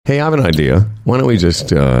Hey, I have an idea. Why don't we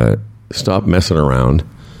just stop messing around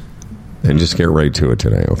and just get right to it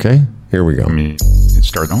today, okay? Here we go.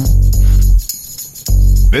 Start now.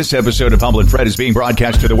 This episode of Humble and Fred is being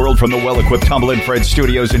broadcast to the world from the well-equipped Humble and Fred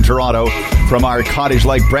studios in Toronto, from our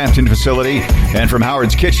cottage-like Brampton facility, and from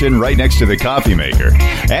Howard's Kitchen right next to the coffee maker.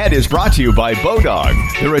 And is brought to you by Bodog,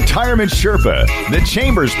 the Retirement Sherpa, the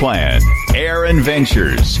Chambers Plan, Aaron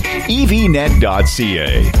Ventures,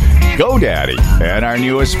 evnet.ca, GoDaddy, and our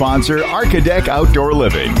newest sponsor, Archidec Outdoor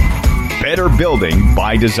Living. Better building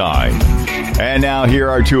by design. And now here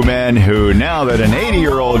are two men who, now that an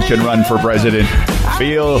 80-year-old can run for president,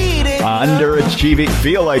 feel like underachieving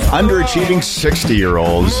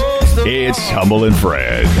 60-year-olds. It's Humble and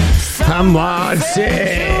Fred. Come on,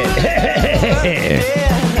 Sid.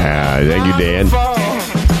 Thank you, Dan.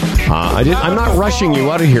 I'm not rushing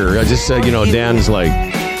you out of here. I just said, Dan's like,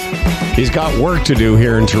 he's got work to do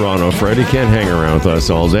here in Toronto, Fred. He can't hang around with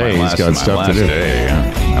us all day. He's got stuff to do.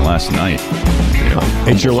 My last night.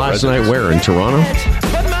 It's your last night where? In Toronto?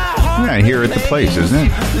 Yeah, here at the place, isn't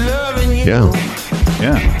it? Yeah.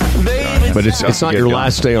 Yeah. But it's not your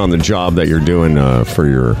last day on the job that you're doing for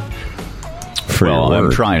your Well, work.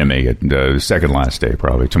 I'm trying to make it the second last day,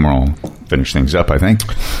 probably. Tomorrow I'll finish things up, I think.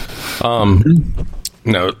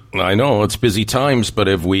 No, I know it's busy times, but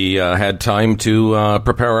have we had time to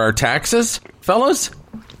prepare our taxes, fellas?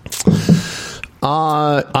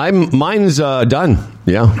 Mine's done.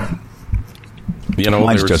 Yeah.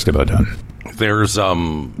 Mine's just about done. There's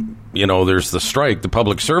there's the strike, the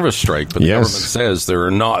public service strike, but the government says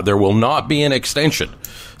there will not be an extension.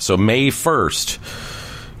 So May 1st,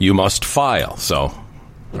 you must file. So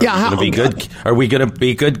are we going to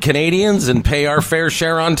be good Canadians and pay our fair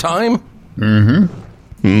share on time?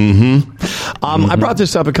 I brought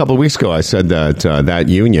this up a couple of weeks ago. I said that that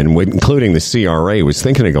union, including the CRA, was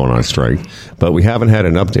thinking of going on strike, but we haven't had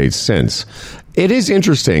an update since. It is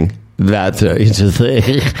interesting that say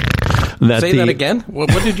that again. What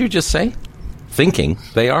did you just say? Thinking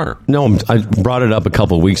they are. No, I brought it up a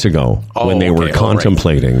couple of weeks ago when they were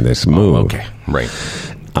contemplating this move. Okay, right.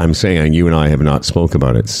 I'm saying you and I have not spoke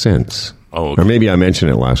about it since. Oh, okay. Or maybe I mentioned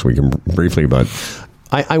it last week briefly, but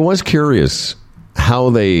I was curious how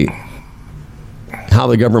the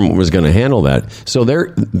government was going to handle that. So they're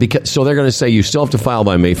going to say you still have to file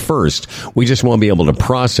by May 1st. We just won't be able to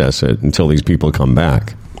process it until these people come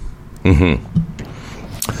back.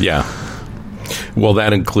 Yeah. Well,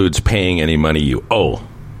 that includes paying any money you owe.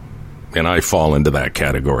 And I fall into that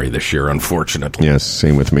category this year, unfortunately. Yes,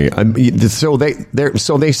 same with me. So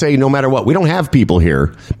they say no matter what, we don't have people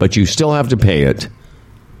here, but you still have to pay it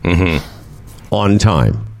on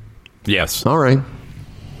time. Yes. All right.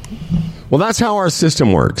 Well, that's how our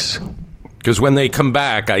system works. Because when they come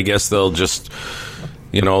back, I guess they'll just,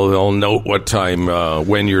 they'll note what time,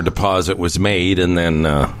 when your deposit was made, and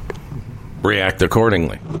then react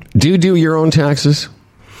accordingly. Do you do your own taxes?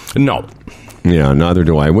 No. Yeah, neither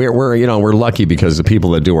do I. We're lucky because the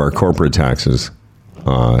people that do our corporate taxes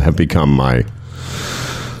have become my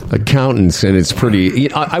accountants, and it's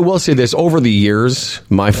pretty. I will say this: over the years,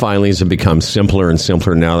 my filings have become simpler and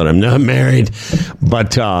simpler now that I'm not married.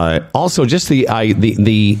 But also, just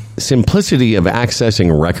the simplicity of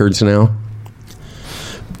accessing records now,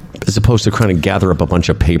 as opposed to trying to gather up a bunch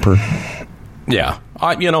of paper. Yeah,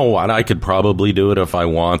 you know what? I could probably do it if I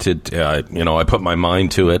wanted. I put my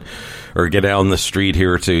mind to it, or get down the street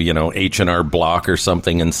here to H&R Block or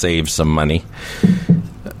something and save some money.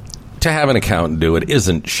 To have an accountant do it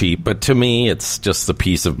isn't cheap, but to me, it's just the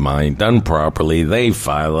peace of mind. Done properly, they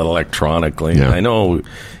file it electronically. Yeah. I know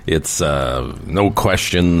it's no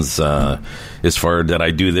questions as far did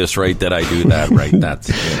I do this right, did I do that right. That's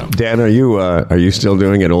Dan, are you still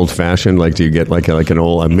doing it old fashioned? Like, do you get like an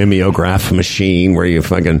old mimeograph machine where you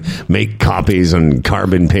fucking make copies on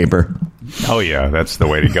carbon paper? Oh yeah, that's the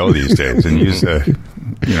way to go these days, and use the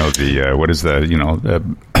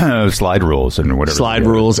slide rules and whatever. Slide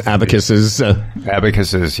rules, abacuses.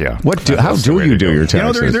 Abacuses, yeah. How do you do your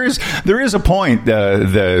taxes? There is a point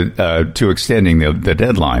to extending the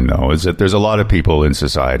deadline, though, is that there's a lot of people in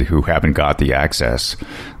society who haven't got the access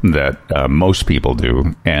that most people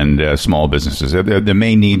do, and small businesses. They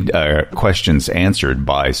may need questions answered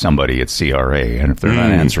by somebody at CRA, and if they're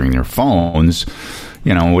not answering their phones,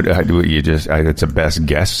 it's a best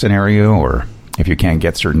guess scenario, or if you can't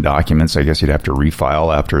get certain documents, I guess you'd have to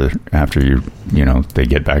refile after they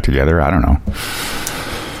get back together. I don't know.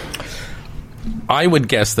 I would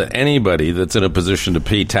guess that anybody that's in a position to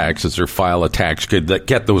pay taxes or file a tax could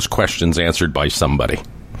get those questions answered by somebody.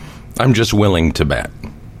 I'm just willing to bet.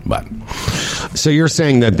 But so you're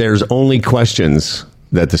saying that there's only questions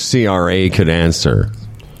that the CRA could answer?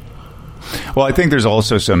 Well, I think there's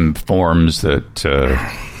also some forms that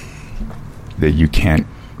you can't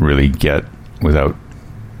really get without.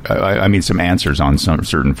 I mean, some answers on some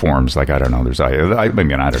certain forms. Like, I don't know. I don't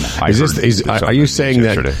know. Are you saying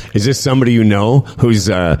yesterday. Is this somebody you know whose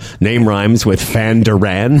name rhymes with Fan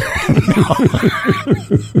Duran?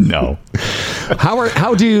 No.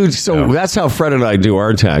 How do you? So no. That's how Fred and I do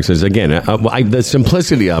our taxes. Again, the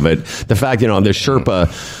simplicity of it, the fact the Sherpa,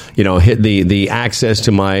 hit the access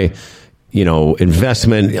to my.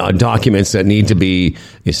 Investment documents that need to be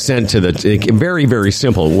sent to the very, very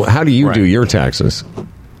simple. How do you do your taxes?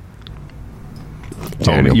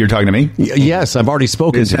 Daniel. You're talking to me? Yes, I've already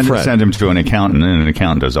spoken to Fred. Send him to an accountant, and an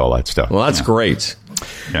accountant does all that stuff. Well, that's great.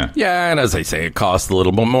 Yeah, and as I say, it costs a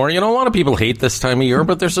little bit more. A lot of people hate this time of year,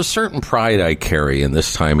 but there's a certain pride I carry in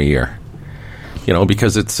this time of year.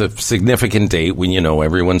 Because it's a significant date when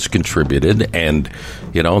everyone's contributed, and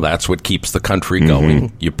that's what keeps the country going.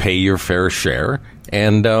 Mm-hmm. You pay your fair share,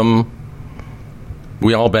 and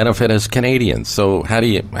we all benefit as Canadians. So how do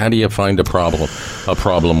you find a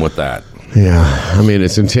problem with that? Yeah, I mean,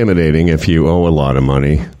 it's intimidating if you owe a lot of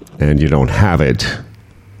money and you don't have it,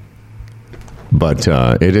 but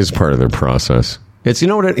it is part of their process. It's you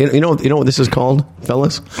know what this is called,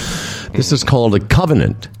 fellas? This is called a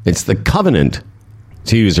covenant. It's the covenant,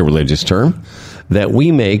 to use a religious term, that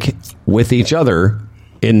we make with each other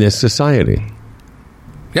in this society.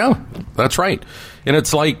 Yeah, that's right. And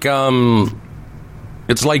it's like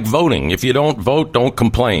voting. If you don't vote, don't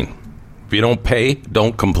complain. If you don't pay,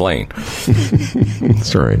 don't complain.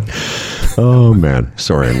 That's right. Oh man,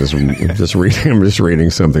 sorry. I'm just reading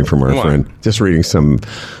something from our friend. Just reading some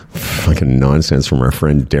fucking nonsense from our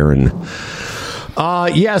friend Darren.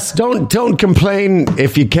 Yes, don't complain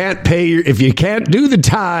if you can't pay. If you can't do the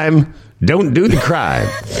time, don't do the crime.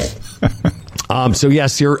 So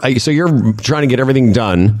yes, you're trying to get everything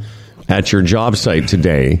done at your job site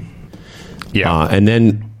today. Yeah, and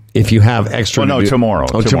then. If you have extra... Well, no, tomorrow.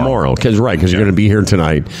 Oh, tomorrow. Because you're going to be here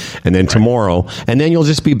tonight. And then tomorrow. And then you'll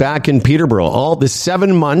just be back in Peterborough. All the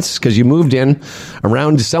 7 months, because you moved in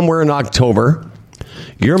around somewhere in October.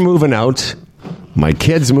 You're moving out. My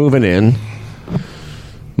kid's moving in.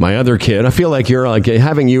 My other kid. I feel like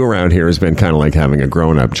having you around here has been kind of like having a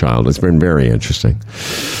grown-up child. It's been very interesting.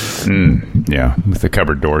 Yeah, with the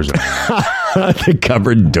cupboard doors. The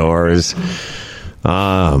cupboard doors.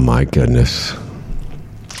 Oh, my goodness.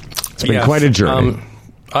 It's been quite a journey.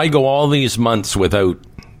 I go all these months without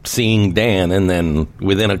seeing Dan, and then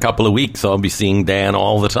within a couple of weeks, I'll be seeing Dan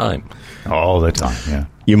all the time. All the time, yeah.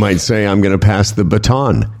 You might say, I'm going to pass the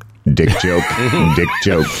baton. Dick joke. Dick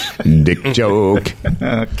joke. Dick joke.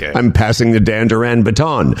 Okay. I'm passing the Dan Duran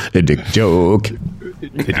baton. A dick joke.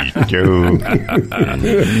 Dick joke.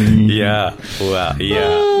 Yeah. Well,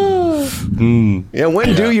 yeah. Yeah,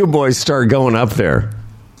 when do you boys start going up there?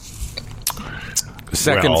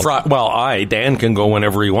 Dan can go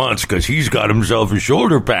whenever he wants because he's got himself a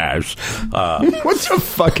shoulder pass. What the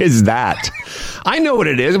fuck is that? I know what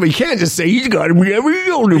it is, but you can't just say he's got himself a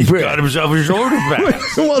shoulder pass. He's got himself a shoulder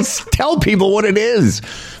pass. Well, tell people what it is.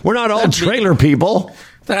 We're not all trailer people.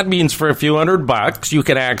 That means for a few $100, you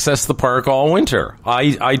can access the park all winter.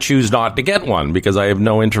 I choose not to get one because I have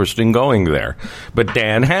no interest in going there. But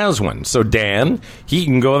Dan has one. So Dan, he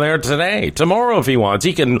can go there today, tomorrow if he wants.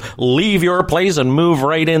 He can leave your place and move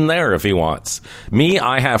right in there if he wants. Me,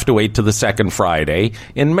 I have to wait to the second Friday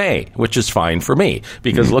in May, which is fine for me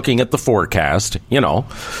because looking at the forecast,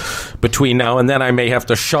 between now and then I may have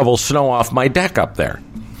to shovel snow off my deck up there.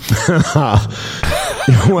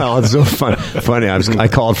 Well, it's so funny. I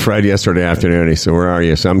called Fred yesterday afternoon. He said, "Where are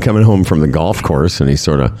you?" So I'm coming home from the golf course, and he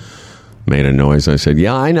sort of made a noise. I said,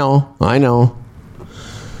 "Yeah, I know."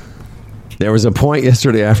 There was a point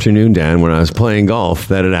yesterday afternoon, Dan, when I was playing golf,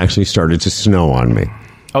 that it actually started to snow on me.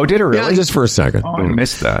 Oh, did it really? Yeah, just for a second. Oh, I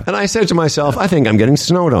missed that. And I said to myself, I think I'm getting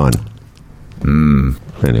snowed on.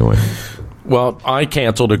 Anyway. Well, I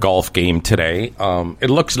canceled a golf game today. It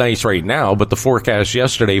looks nice right now, but the forecast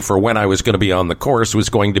yesterday for when I was going to be on the course was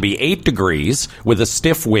going to be 8 degrees with a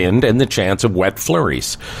stiff wind and the chance of wet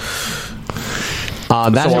flurries.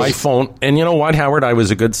 I phoned, and you know what, Howard? I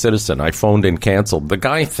was a good citizen. I phoned and canceled. The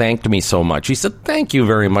guy thanked me so much. He said, "Thank you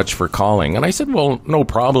very much for calling." And I said, "Well, no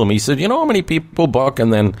problem." He said, "You know how many people book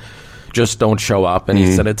and then just don't show up?" And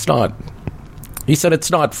he said, "It's not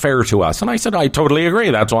fair to us." And I said, "I totally agree.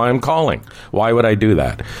 That's why I'm calling. Why would I do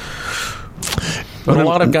that?" But a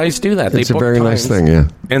lot of guys do that. It's a very nice thing, yeah.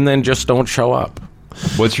 And then just don't show up.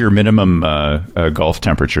 What's your minimum golf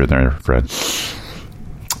temperature there, Fred?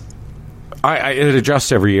 It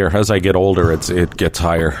adjusts every year. As I get older, it gets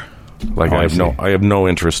higher. Like I have no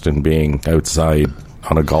interest in being outside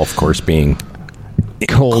on a golf course being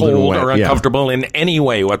cold and wet, or uncomfortable in any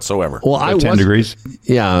way whatsoever. Well, I 10 degrees.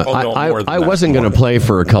 Yeah, I wasn't going to play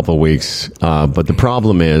for a couple weeks, but the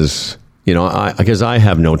problem is, because I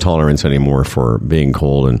have no tolerance anymore for being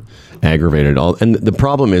cold and aggravated. And the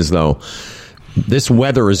problem is, though, this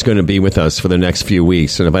weather is going to be with us for the next few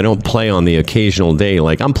weeks, and if I don't play on the occasional day,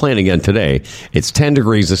 like I'm playing again today, it's 10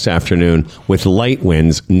 degrees this afternoon with light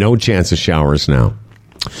winds, no chance of showers now.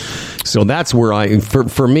 So that's where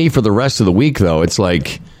for me, for the rest of the week, though, it's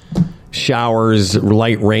like showers,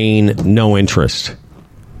 light rain, no interest.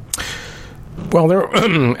 Well,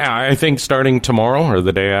 I think starting tomorrow or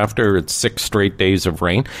the day after, it's 6 straight days of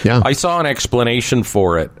rain. Yeah. I saw an explanation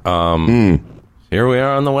for it. Here we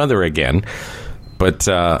are on the weather again. But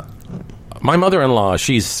my mother-in-law,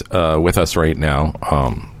 she's with us right now.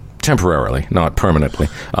 Temporarily, not permanently.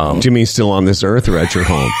 Do you mean still on this earth or at your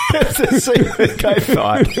home? That's the same thing I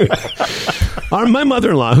thought. My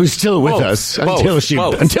mother-in-law, who's still with us until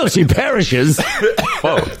she perishes.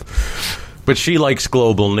 Both. But she likes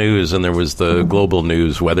global news, and there was the global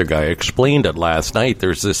news weather guy explained it last night.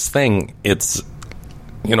 There's this thing, it's,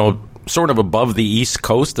 sort of above the East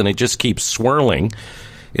Coast, and it just keeps swirling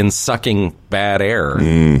and sucking bad air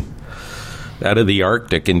out of the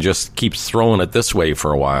Arctic and just keeps throwing it this way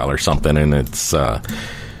for a while or something. And it's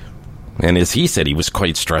and as he said, he was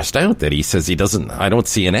quite stressed out that he says I don't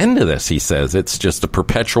see an end to this. He says it's just a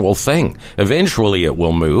perpetual thing. Eventually it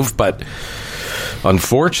will move, but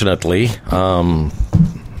unfortunately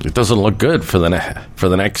it doesn't look good for the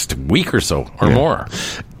next week or so or more.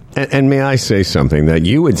 And may I say something that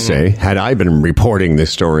you would say, had I been reporting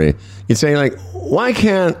this story, you'd say, like, why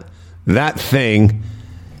can't that thing,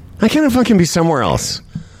 why can't it fucking be somewhere else?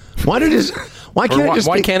 Why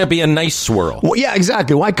can't it be a nice swirl? Well, yeah,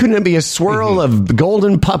 exactly. Why couldn't it be a swirl of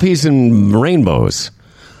golden puppies and rainbows?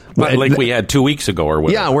 Like we had 2 weeks ago or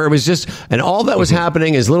whatever. Yeah, where it was just, and all that was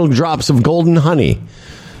happening is little drops of golden honey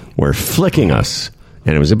were flicking us.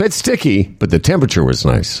 And it was a bit sticky, but the temperature was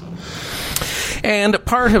nice. And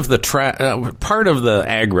part of the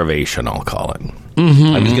aggravation, I'll call it.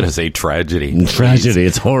 I was going to say tragedy. Tragedy,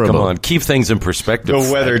 it's horrible. Come on, keep things in perspective.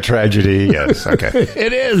 The weather tragedy, yes, okay.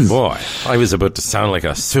 It is. Boy, I was about to sound like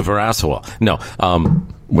a super asshole. No,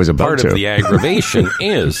 was about part to. of the aggravation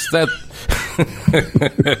is that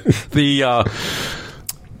the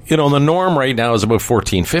norm right now is about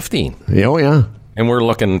 14, 15. Oh, yeah. And we're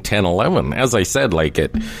looking 10, 11. As I said, like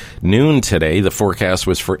at noon today, the forecast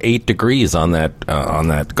was for 8 degrees on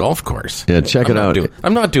that golf course. Yeah, check it out.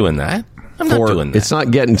 I'm not doing that. I'm not doing that. It's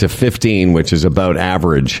not getting to 15, which is about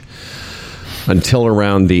average, until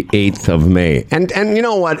around the 8th of May. And you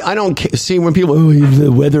know what? I don't see when people,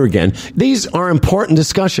 the weather again. These are important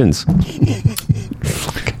discussions. These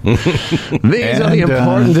are the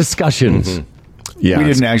important discussions. Mm-hmm. Yeah, we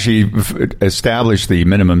didn't actually establish the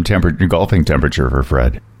minimum golfing temperature for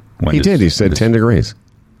Fred. He did. He said 10 degrees.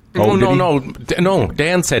 No.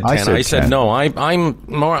 Dan said 10. I said 10. No.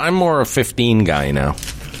 I'm more a 15 guy now.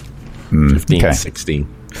 15,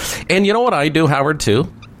 16. And you know what I do, Howard,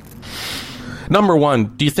 too? Number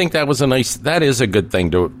one, do you think that is a good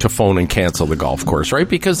thing to phone and cancel the golf course, right?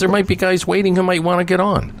 Because there might be guys waiting who might want to get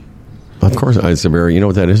on. Of course, it's you know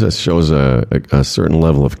what that is? It shows a certain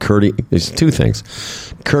level of courtesy. There's two things: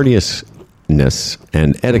 courteousness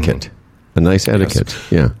and etiquette. A nice etiquette.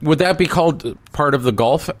 Yes. Yeah. Would that be called part of the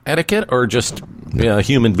golf etiquette or just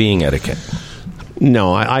human being etiquette?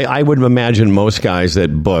 No, I would imagine most guys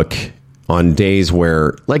that book on days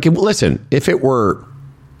where, like, listen, if it were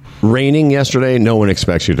raining yesterday, no one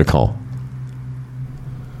expects you to call.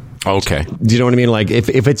 Okay. Do you know what I mean? Like,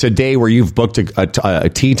 if it's a day where you've booked a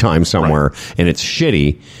tee time somewhere and it's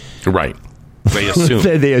shitty. Right. They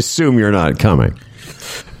assume. they assume you're not coming.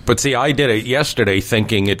 But see, I did it yesterday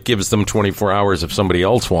thinking it gives them 24 hours if somebody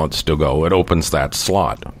else wants to go. It opens that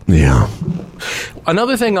slot. Yeah.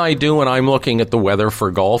 Another thing I do when I'm looking at the weather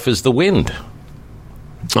for golf is the wind.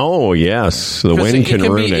 Oh, yes. The wind can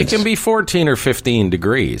ruin it. It can be 14 or 15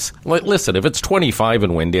 degrees. Listen, if it's 25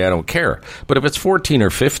 and windy, I don't care. But if it's 14 or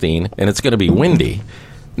 15 and it's going to be windy,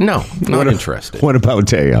 no, not interested. What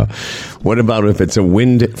about if it's a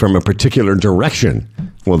wind from a particular direction?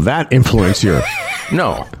 Will that influence your...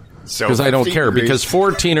 No, because I don't care. Degrees. Because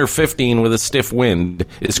 14 or 15 with a stiff wind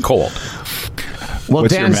is cold. Well,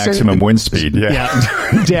 what's Dan, your maximum wind speed?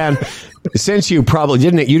 Yeah. Dan... Since you probably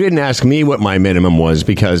didn't ask me what my minimum was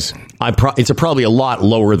because it's probably a lot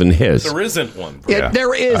lower than his. There isn't one.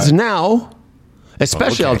 There is now.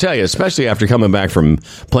 Especially, I'll tell you, especially after coming back from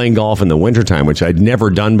playing golf in the wintertime, which I'd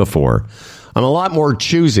never done before. I'm a lot more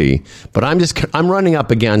choosy, but I'm running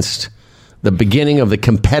up against the beginning of the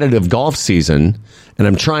competitive golf season, and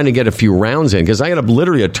I'm trying to get a few rounds in because I got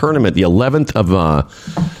literally a tournament the 11th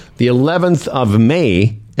of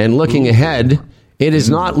May, and looking ahead, it is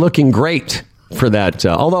not looking great for that.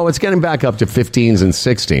 Although it's getting back up to 15s and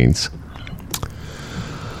 16s.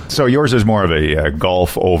 So yours is more of a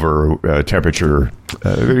golf over temperature,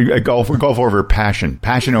 golf over passion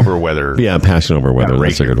over weather. Yeah, passion over weather.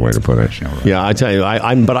 That's a good way to put it. Yeah, I tell you,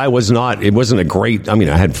 but I was not. It wasn't a great. I mean,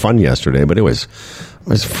 I had fun yesterday, but it was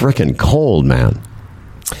freaking cold, man.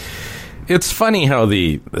 It's funny how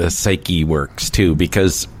the psyche works too,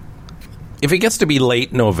 because if it gets to be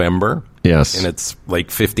late November, yes, and it's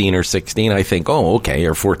like 15 or 16, I think, oh, okay,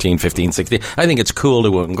 or 14, 15, 16. I think it's cool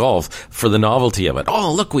to go out and golf for the novelty of it.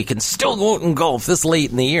 Oh, look, we can still go out and golf this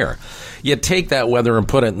late in the year. You take that weather and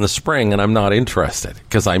put it in the spring, and I'm not interested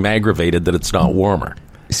because I'm aggravated that it's not warmer.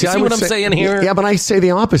 See what I'm saying here? Yeah, but I say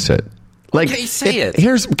the opposite. Like, okay, say it.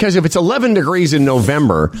 Here's because if it's 11 degrees in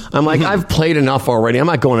November, I'm like, I've played enough already. I'm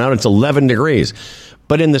not going out. It's 11 degrees.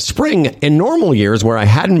 But in the spring, in normal years where I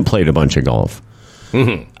hadn't played a bunch of golf,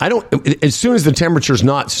 I don't. As soon as the temperature's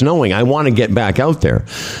not snowing, I want to get back out there,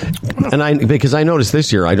 because I noticed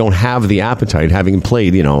this year I don't have the appetite, having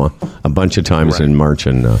played a bunch of times in March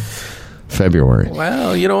and February.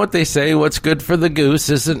 Well, you know what they say, what's good for the goose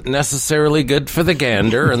isn't necessarily good for the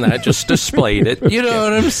gander, and that just displayed it. You know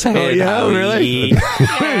what I'm saying? Oh, yeah, really?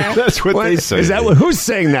 That's what they say. Is that who's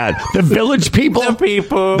saying that? The village people? The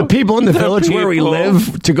people. The people in the village where we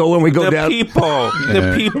live to go when we go down?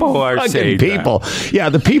 The people are saying people. That. Yeah,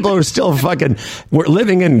 the people are still we're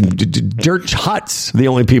living in dirt huts, the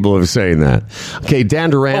only people who are saying that. Okay,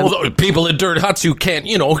 Dan Duran. Oh, the people in dirt huts who can't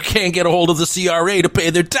get a hold of the CRA to pay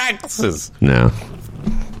their taxes. No.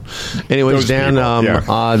 Anyways, Dan, we're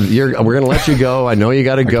going to let you go. I know you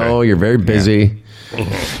got to go. Okay. You're very busy.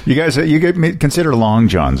 Yeah. You guys, consider long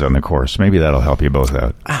johns on the course. Maybe that'll help you both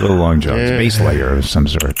out. Little long johns, base layer of some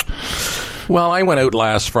sort. Well, I went out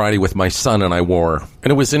last Friday with my son, and I wore,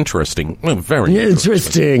 and it was interesting. Very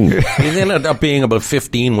interesting. It ended up being about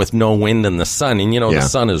 15 with no wind and the sun. And, the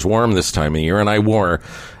sun is warm this time of year. And I wore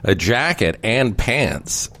a jacket and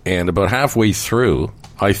pants. And about halfway through,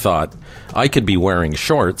 I thought I could be wearing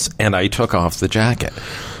shorts, and I took off the jacket.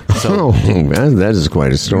 So, that is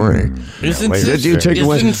quite a story. Isn't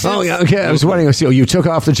okay. I was wondering. So you took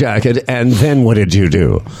off the jacket, and then what did you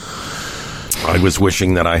do? I was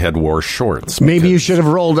wishing that I had wore shorts. Maybe you should have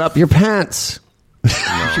rolled up your pants.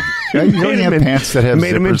 No. You don't have pants that have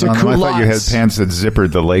zippers on them. I thought you had pants that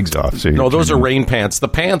zippered the legs off. So no, those are rain pants. The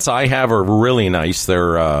pants I have are really nice.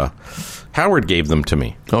 They're Howard gave them to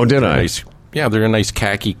me. Oh, did I? Nice. Yeah, they're a nice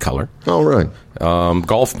khaki color. Oh, right.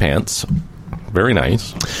 Golf pants. Very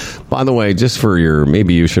nice. By the way, just for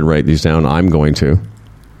maybe you should write these down. I'm going to.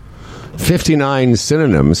 59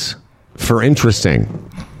 synonyms for interesting.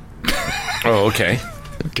 Oh, okay.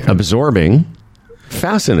 Absorbing,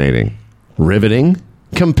 fascinating, riveting,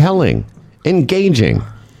 compelling, engaging,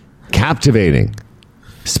 captivating,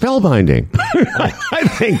 spellbinding. I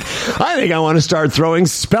think I want to start throwing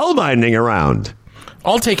spellbinding around.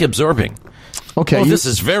 I'll take absorbing. Okay, this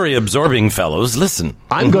is very absorbing, fellows. Listen,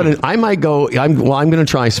 I'm going to try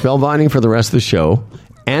spellbinding for the rest of the show,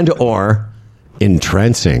 and/or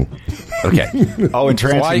entrancing. Okay. Oh,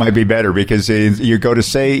 entrancing might be better because you go to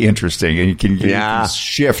say interesting, and you can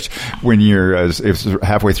shift when you're if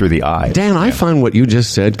halfway through the eye. Dan, I find what you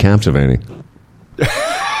just said captivating.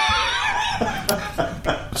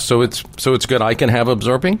 So it's good. I can have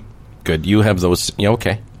absorbing. Good. You have those. Yeah,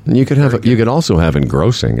 okay. You could also have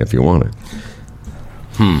engrossing if you want it.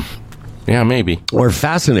 Yeah, maybe. Or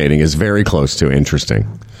fascinating is very close to interesting.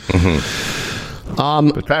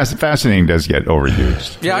 But fascinating does get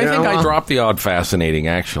overused. Yeah, I think I dropped the odd fascinating,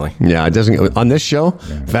 actually. Yeah, it doesn't. On this show,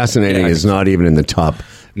 fascinating is not even in the top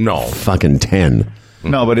fucking 10.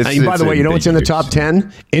 No, but it's... by the way, you know what's in the top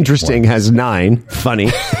 10? Interesting has 9. Funny.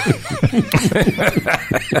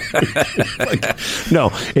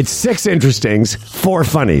 No, it's 6 interestings, 4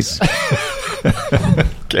 funnies.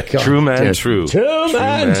 True man, true. True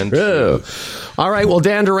man, true. All right, well,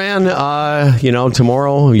 Dan Duran,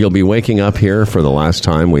 tomorrow you'll be waking up here for the last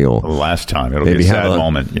time. It'll be a sad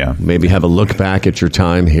moment, yeah. Maybe have a look back at your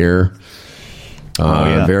time here.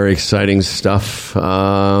 Very exciting stuff.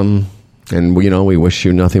 And, we wish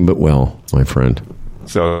you nothing but well, my friend.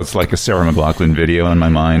 So it's like a Sarah McLachlan video in my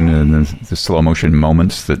mind, and the slow motion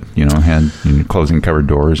moments that, had closing cupboard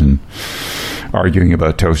doors and arguing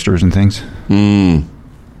about toasters and things.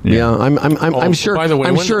 Yeah, I'm sure. By the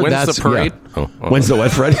way, when's the parade? Yeah. When's the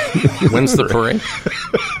what, Fred? When's the parade?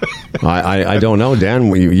 I don't know,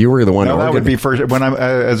 Dan. You were the one. That would be first when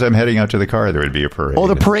as I'm heading out to the car. There would be a parade. Oh,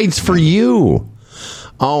 the parade's for you.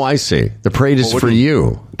 Oh, I see. The parade is for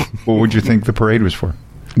you. What would you think the parade was for?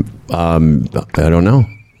 I don't know.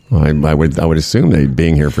 I would assume that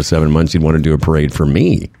being here for 7 months, you'd want to do a parade for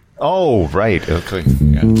me. Oh, right. Okay.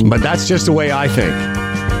 Yeah. But that's just the way I think.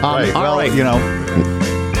 Right. All Well, right. you know,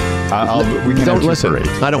 we can Don't have listen. parade.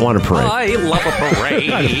 I don't want a parade. I love a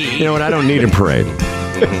parade. You know what? I don't need a parade.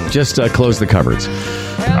 Just close the cupboards.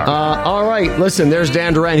 All right. Listen, there's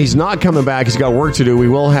Dan Duran. He's not coming back. He's got work to do. We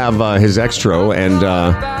will have his extra. And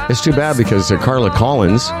it's too bad because Carla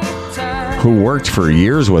Collins, who worked for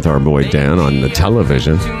years with our boy Dan on the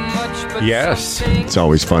television. Yes. It's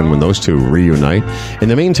always fun when those two reunite. In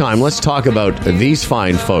the meantime, let's talk about these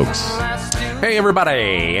fine folks. Hey,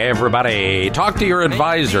 everybody. Talk to your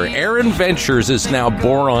advisor. Aaron Ventures is now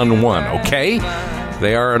Boron One, okay?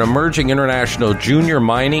 They are an emerging international junior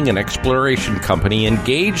mining and exploration company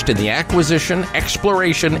engaged in the acquisition,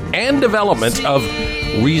 exploration, and development of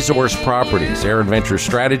resource properties. Aaron Ventures'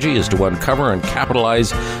 strategy is to uncover and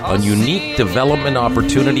capitalize on unique development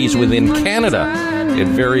opportunities within Canada in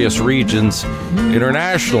various regions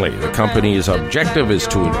internationally. The company's objective is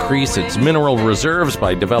to increase its mineral reserves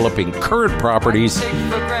by developing current properties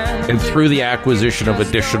and through the acquisition of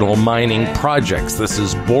additional mining projects. This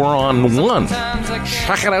is Boron One.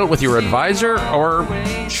 Check it out with your advisor or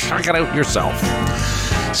check it out yourself.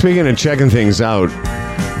 Speaking of checking things out,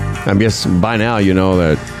 I guess by now you know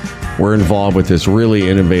that we're involved with this really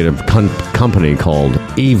innovative company called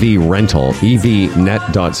EV Rental.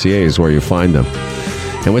 EVnet.ca is where you find them.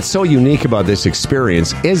 And what's so unique about this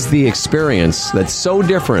experience is the experience that's so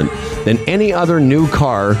different than any other new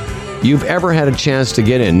car you've ever had a chance to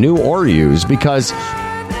get in, new or used, because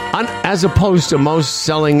as opposed to most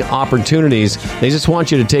selling opportunities, they just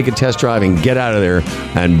want you to take a test drive and get out of there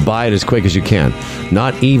and buy it as quick as you can.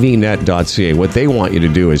 Not evnet.ca. What they want you to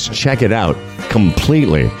do is check it out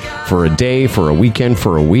completely for a day, for a weekend,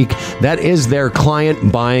 for a week. That is their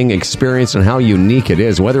client buying experience and how unique it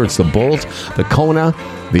is, whether it's the Bolt, the Kona,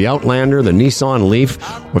 the Outlander, the Nissan Leaf,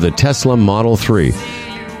 or the Tesla Model 3.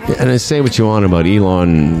 And I say what you want about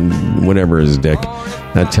Elon, whatever his dick.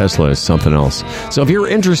 That Tesla is something else. So if you're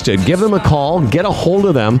interested, give them a call, get a hold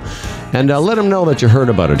of them, and let them know that you heard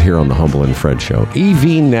about it here on the Humble and Fred Show.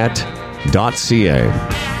 evnet.ca.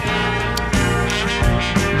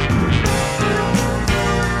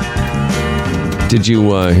 Did you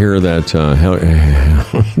hear that?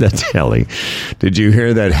 That's Heli. Did you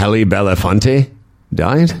hear that Heli Belafonte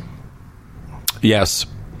died? Yes.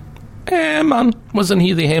 Hey, man. Wasn't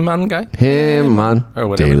he the Hey, man guy? Hey, man. Or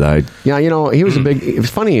whatever. Daylight. Yeah, you know, he was a big... It was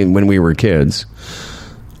funny when we were kids.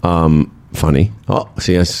 Funny. Oh,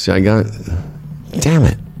 see, I got... Damn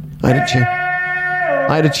it. I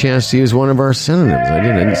had a chance to use one of our synonyms. I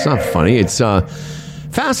didn't. It's not funny. It's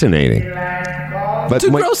fascinating. But Too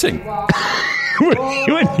grossing.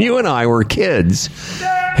 when you and I were kids,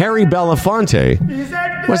 Harry Belafonte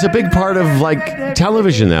was a big part of, like,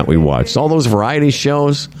 television that we watched. All those variety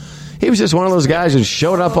shows. He was just one of those guys who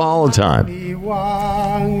showed up all the time.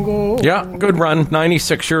 Yeah, good run.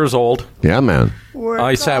 96 years old. Yeah, man.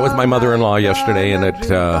 I sat with my mother-in-law yesterday, and it,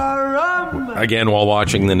 again, while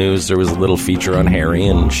watching the news, there was a little feature on Harry,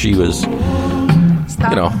 and she was, you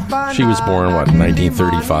know, she was born,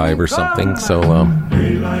 1935 or something, so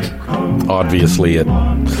obviously it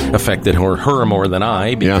affected her more than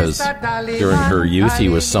I, because during her youth he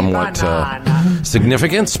was somewhat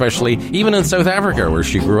significant, especially even in South Africa where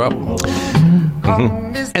she grew up.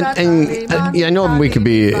 Yeah, I know we could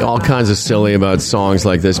be all kinds of silly about songs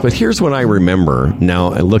like this, but here's what I remember now,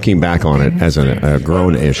 looking back on it as a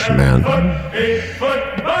grown-ish man.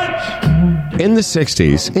 In the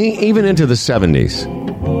 60s, even into the 70s,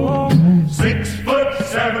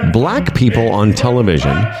 black people on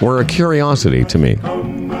television were a curiosity to me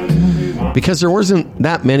because there wasn't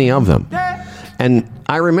that many of them. And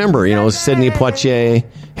I remember, you know, Sidney Poitier,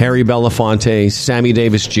 Harry Belafonte, Sammy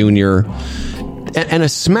Davis Jr., and a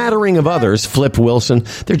smattering of others, Flip Wilson.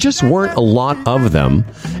 There just weren't a lot of them.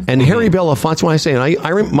 And Harry Belafonte, when I say,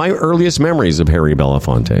 my earliest memories of Harry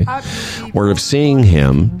Belafonte were of seeing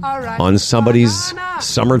him on somebody's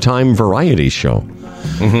summertime variety show,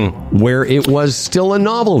 where it was still a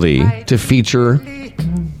novelty to feature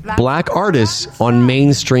black artists on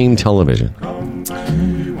mainstream television.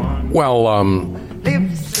 Well,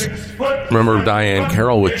 remember Diane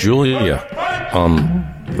Carroll with Julia?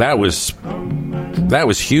 That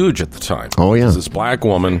was huge at the time. Oh, yeah. This black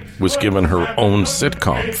woman was given her own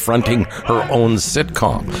sitcom, fronting her own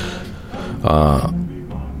sitcom.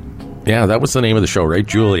 Yeah, that was the name of the show, right?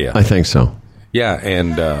 Julia. I think so. Yeah,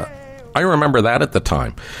 and I remember that at the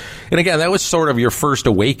time. And again, that was sort of your first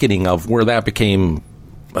awakening of where that became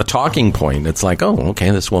a talking point. It's like, oh,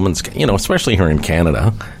 okay, this woman's, especially here in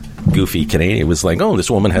Canada, goofy Canadian, it was like, oh,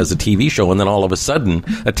 this woman has a TV show, and then all of a sudden,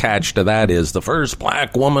 attached to that is the first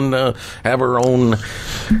black woman to have her own,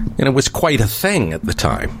 and it was quite a thing at the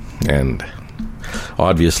time. And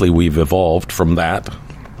obviously, we've evolved from that.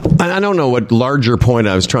 I don't know what larger point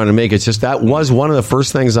I was trying to make. It's just that was one of the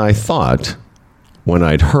first things I thought when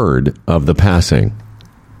I'd heard of the passing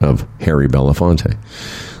of Harry Belafonte.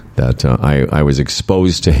 That I was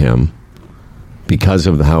exposed to him because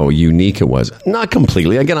of how unique it was. Not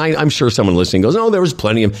completely. Again, I'm sure someone listening goes, "Oh, there was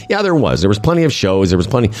plenty of." Yeah, there was. There was plenty of shows. There was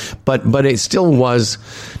plenty, but it still was.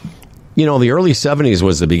 The early 70s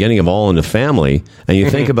was the beginning of All in the Family, and you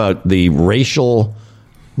think about the racial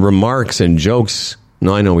remarks and jokes.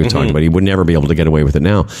 No, I know we've talked about it. He would never be able to get away with it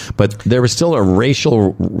now, but there was still a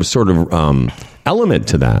racial sort of element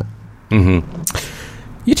to that.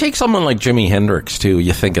 You take someone like Jimi Hendrix, too,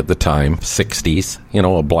 you think at the time, 60s,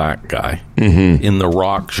 a black guy in the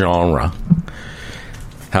rock genre.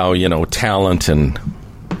 How, talent and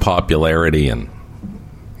popularity and,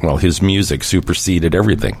 well, his music superseded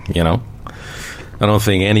everything, I don't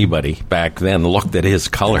think anybody back then looked at his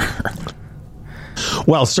color.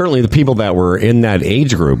 Well, certainly the people that were in that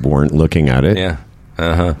age group weren't looking at it.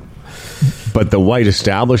 Yeah. But the white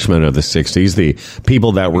establishment of the 60s, the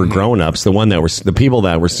people that were grown-ups, the people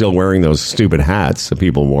that were still wearing those stupid hats that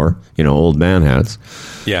people wore, old man hats.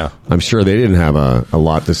 Yeah. I'm sure they didn't have a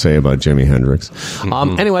lot to say about Jimi Hendrix.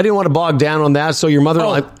 Anyway, I didn't want to bog down on that, so your mother...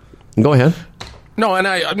 Go ahead. Go ahead.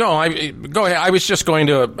 I was just going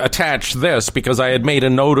to attach this because I had made a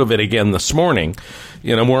note of it again this morning.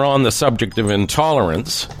 We're on the subject of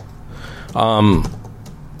intolerance. Bud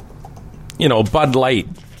Light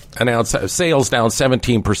announced sales down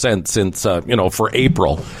 17% since, for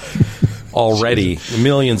April already,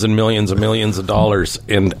 millions and millions and millions of dollars.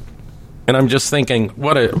 And I'm just thinking,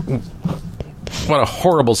 what a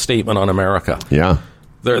horrible statement on America. Yeah.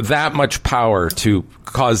 They're that much power to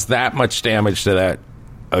cause that much damage to that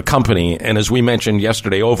company. And as we mentioned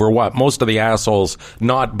yesterday, over what? Most of the assholes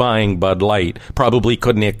not buying Bud Light probably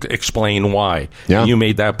couldn't explain why. Yeah. You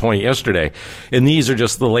made that point yesterday. And these are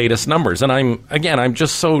just the latest numbers. And I'm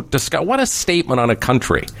just so disgusted. What a statement on a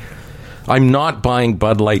country. I'm not buying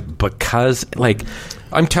Bud Light because,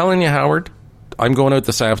 I'm telling you, Howard, I'm going out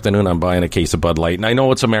this afternoon, I'm buying a case of Bud Light. And I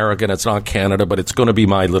know it's American, it's not Canada, but it's going to be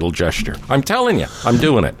my little gesture. I'm telling you, I'm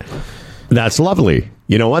doing it. That's lovely.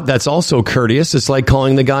 You know what? That's also courteous. It's like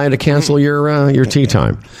calling the guy to cancel your tea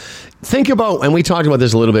time. Think about, and we talked about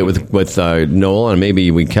this a little bit with Noel, and maybe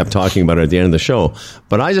we kept talking about it at the end of the show,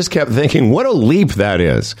 but I just kept thinking, what a leap that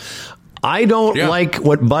is. I don't like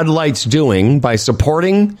what Bud Light's doing by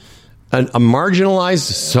supporting a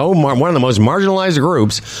marginalized, one of the most marginalized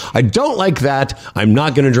groups. I don't like that. I'm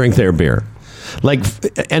not going to drink their beer.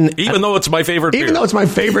 Even though it's my favorite beer. Even though it's my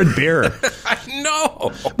favorite beer. I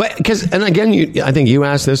know. But and again, I think you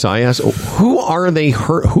asked this, I asked, who are they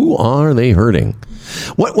hurting?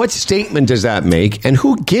 What statement does that make? And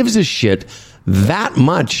who gives a shit that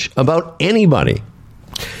much about anybody?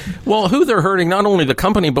 Well, who they're hurting, not only the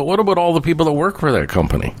company, but what about all the people that work for that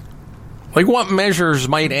company? What measures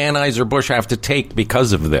might Anheuser-Busch have to take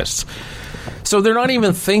because of this? So they're not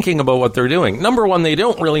even thinking about what they're doing. Number one, they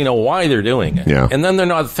don't really know why they're doing it. Yeah. And then they're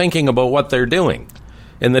not thinking about what they're doing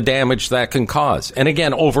and the damage that can cause. And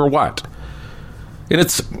again, over what? And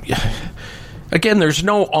it's... Again, there's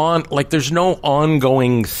no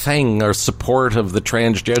ongoing thing or support of the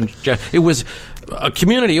transgender. It was a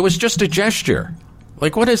community. It was just a gesture.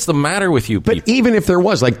 What is the matter with you people? But even if there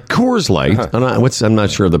was, Coors Light, I'm not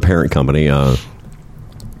sure of the parent company.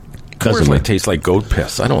 Coors Light tastes like goat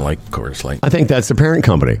piss. I don't like Coors Light. I think that's the parent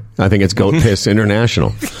company. I think it's Goat Piss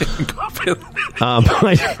International.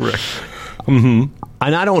 And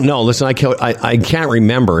I don't know. Listen, I can't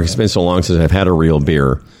remember. It's been so long since I've had a real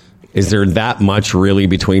beer. Is there that much really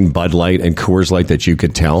between Bud Light and Coors Light that you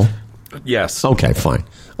could tell? Yes. Okay, fine.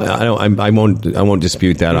 I won't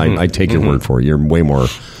dispute that. I take your word for it. You're way more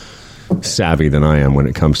savvy than I am when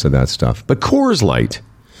it comes to that stuff. But Coors Light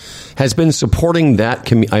has been supporting that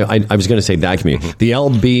community. I was going to say that community, the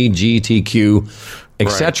LBGTQ,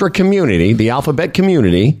 etc. community, the alphabet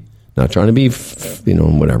community. Not trying to be,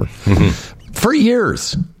 whatever. For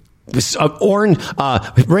years. Orange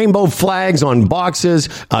rainbow flags on boxes,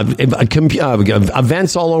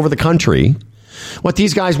 events all over the country. What,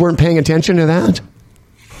 these guys weren't paying attention to that?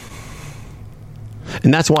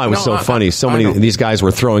 And that's why it was so funny. So many of these guys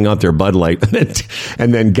were throwing out their Bud Light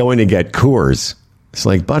and then going to get Coors. It's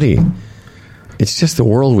like, buddy, it's just the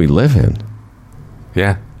world we live in.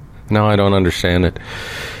 Yeah. No, I don't understand it.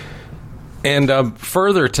 And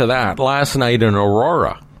further to that, last night in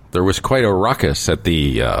Aurora, there was quite a ruckus at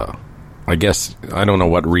the, I guess, I don't know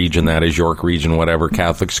what region that is, York Region, whatever,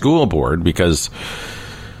 Catholic School Board, because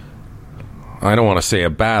I don't want to say a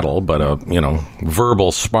battle, but a,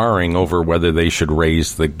 verbal sparring over whether they should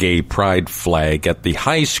raise the gay pride flag at the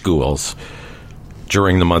high schools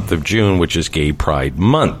during the month of June, which is Gay Pride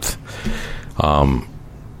Month.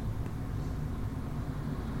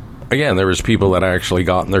 Again, there was people that actually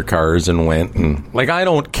got in their cars and went, and I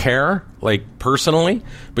don't care, personally,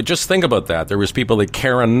 but just think about that. There was people that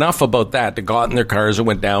care enough about that to got in their cars and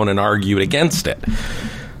went down and argued against it.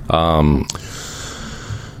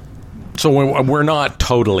 So we're not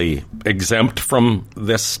totally exempt from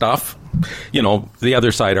this stuff. The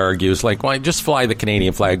other side argues, why just fly the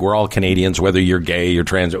Canadian flag? We're all Canadians, whether you're gay or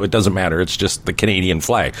trans, it doesn't matter. It's just the Canadian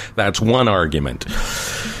flag. That's one argument.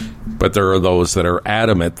 But there are those that are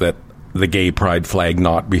adamant that the gay pride flag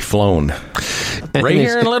not be flown.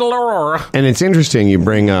 Here in Little Aurora. And it's interesting you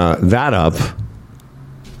bring that up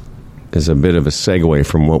as a bit of a segue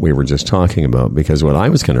from what we were just talking about, because what I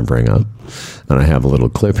was going to bring up, and I have a little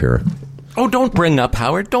clip here. Oh, don't bring up,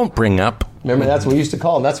 Howard. Don't bring up. Remember, that's what we used to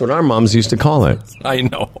call it. That's what our moms used to call it. I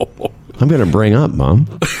know. I'm going to bring up, Mom.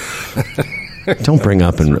 Don't bring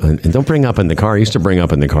up and don't bring up in the car. I used to bring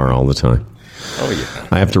up in the car all the time. Oh, yeah.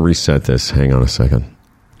 I have to reset this. Hang on a second.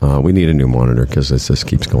 We need a new monitor because this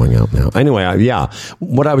keeps going out now. Anyway,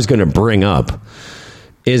 what I was going to bring up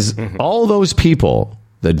is all those people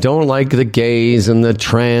that don't like the gays and the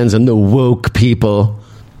trans and the woke people.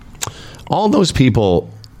 All those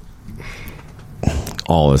people,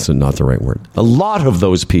 all is not the right word. A lot of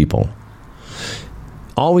those people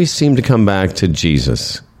always seem to come back to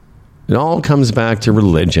Jesus. It all comes back to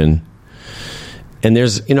religion. And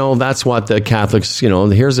there's, that's what the Catholics,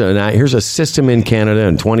 here's a system in Canada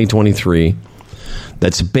in 2023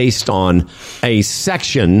 that's based on a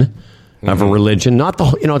section of a religion, not the,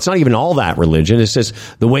 it's not even all that religion. It's just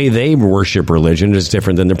the way they worship religion is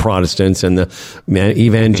different than the Protestants and the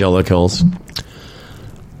evangelicals.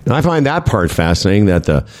 And I find that part fascinating, that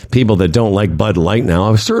the people that don't like Bud Light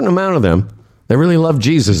now, a certain amount of them, they really love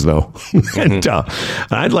Jesus, though. And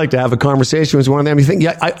I'd like to have a conversation with one of them.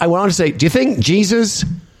 I want to say, do you think Jesus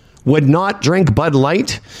would not drink Bud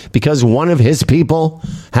Light because one of his people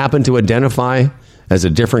happened to identify as a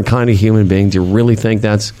different kind of human being? Do you really think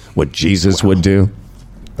that's what Jesus would do?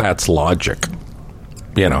 That's logic.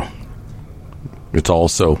 It's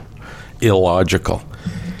also illogical.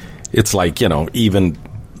 It's like, even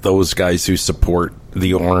those guys who support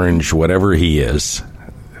the orange, whatever he is,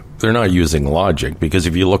 they're not using logic, because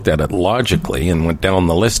if you looked at it logically and went down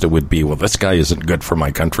the list, it would be, well, this guy isn't good for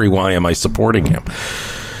my country. Why am I supporting him?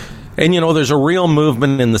 And, there's a real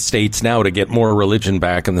movement in the States now to get more religion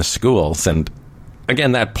back in the schools. And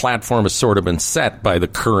again, that platform has sort of been set by the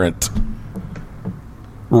current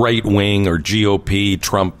right wing or GOP,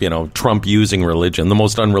 Trump using religion, the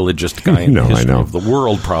most unreligious guy in the history of the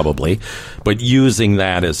world, probably, but using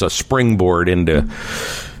that as a springboard into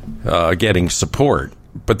getting support.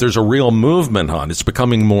 But there's a real movement on. It's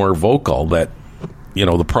becoming more vocal that,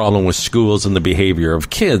 the problem with schools and the behavior of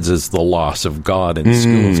kids is the loss of God in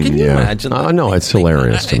schools. Can you imagine that? No, it's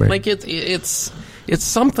hilarious to me. It's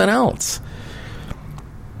something else.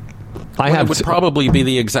 It would probably be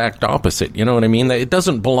the exact opposite. You know what I mean? It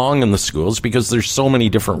doesn't belong in the schools because there's so many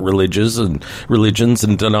different religions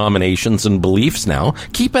and denominations and beliefs now.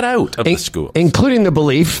 Keep it out of the schools. Including the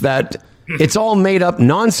belief that it's all made up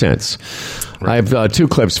nonsense. Right. I have two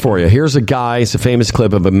clips for you. Here's a guy, it's a famous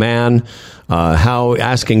clip of a man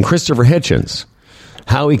asking Christopher Hitchens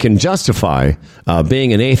how he can justify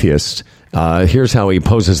being an atheist. Here's how he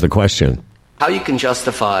poses the question. How you can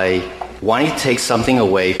justify wanting to take something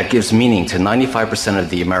away that gives meaning to 95%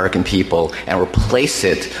 of the American people and replace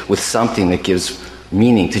it with something that gives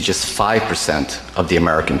meaning to just 5% of the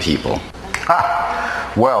American people?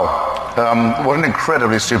 Well, what an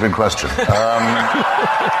incredibly stupid question. First,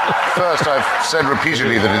 I've said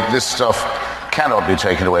repeatedly that this stuff cannot be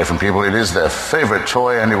taken away from people. It is their favorite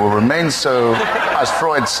toy, and it will remain so, as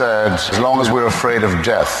Freud said, as long as we're afraid of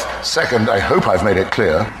death. Second, I hope I've made it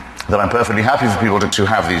clear that I'm perfectly happy for people to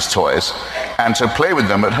have these toys and to play with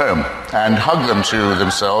them at home and hug them to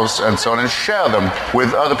themselves and so on and share them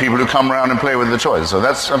with other people who come around and play with the toys. So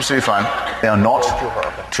that's absolutely fine. They are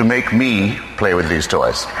not to make me play with these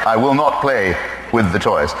toys. I will not play with the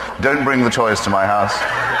toys. Don't bring the toys to my house.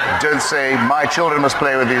 Don't say, my children must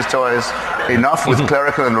play with these toys. Enough with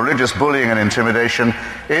clerical and religious bullying and intimidation.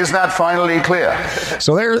 Is that finally clear?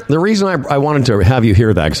 So the reason I wanted to have you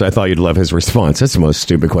hear that, because I thought you'd love his response. That's the most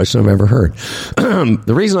stupid question I've ever heard.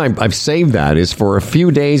 The reason I've saved that is for a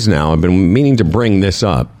few days now, I've been meaning to bring this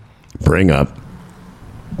up.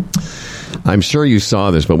 I'm sure you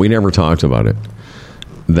saw this, but we never talked about it.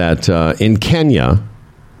 That in Kenya,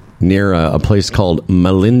 near a place called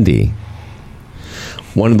Malindi,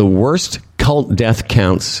 one of the worst cult death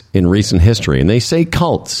counts in recent history. And they say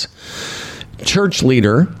cults. Church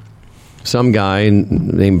leader, some guy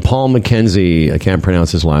named Paul Mackenzie, I can't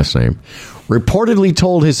pronounce his last name, reportedly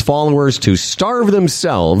told his followers to starve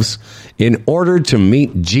themselves in order to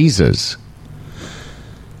meet Jesus.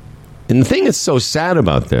 And the thing that's so sad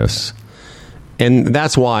about this, and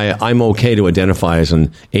that's why I'm okay to identify as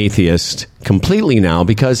an atheist completely now,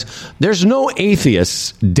 because there's no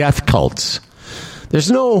atheist death cults. There's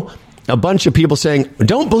no a bunch of people saying,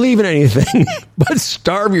 don't believe in anything, but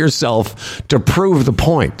starve yourself to prove the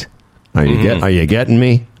point. Are you getting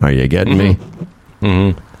me? Are you getting me?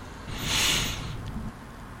 Mm-hmm.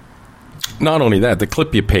 Not only that, the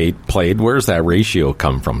clip you played, where's that ratio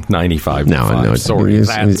come from? 95 to 5. No,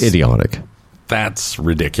 it's idiotic. That's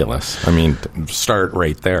ridiculous. I mean, start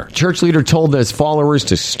right there. Church leader told his followers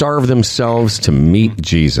to starve themselves to meet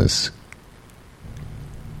Jesus.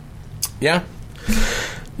 Yeah.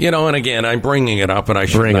 And again, I'm bringing it up, and I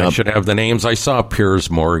should have the names. I saw Piers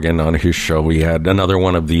Morgan on his show. He had another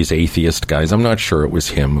one of these atheist guys. I'm not sure it was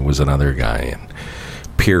him. It was another guy. And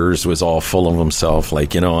Piers was all full of himself,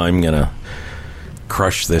 like, I'm going to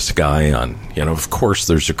crush this guy on, of course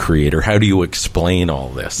there's a creator. How do you explain all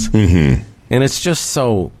this? Mm-hmm. And it's just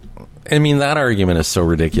so, that argument is so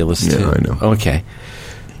ridiculous, too. Yeah, I know. Okay.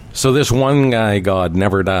 So this one guy, God,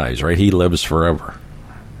 never dies, right? He lives forever.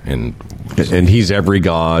 And he's every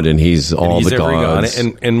god, and he's all the gods.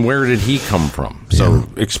 And where did he come from? So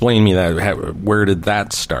explain me that. Where did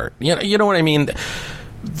that start? You know what I mean?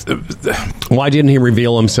 Why didn't he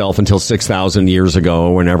reveal himself until 6,000 years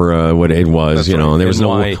ago, whenever what it was? Right. And there was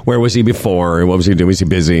where was he before? What was he doing? Was he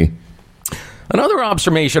busy? Another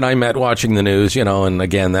observation I met watching the news, and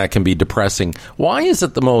again, that can be depressing. Why is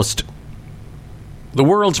it the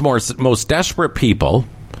world's most desperate people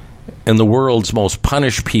and the world's most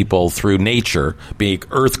punished people through nature, being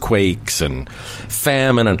earthquakes and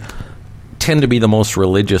famine, and tend to be the most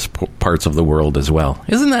religious parts of the world as well?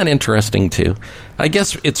 Isn't that interesting too? I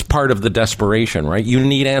guess it's part of the desperation, right? You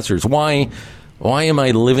need answers. Why am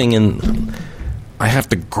I living in? I have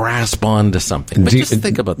to grasp on to something. But just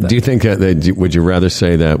think about that. Do you think would you rather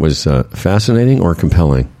say that was fascinating or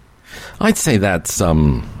compelling? I'd say that's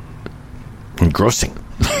engrossing.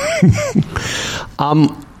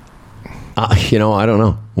 I don't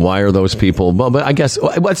know. Why are those people? Well, but I guess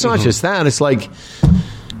it's not just that. It's like,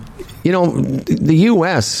 the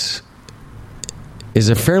U.S. is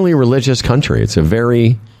a fairly religious country. It's a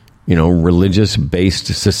very, religious-based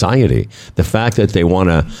society. The fact that they want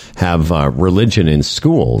to have religion in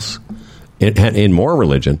schools, in more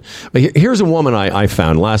religion. But here's a woman I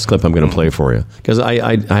found. Last clip I'm going to play for you, because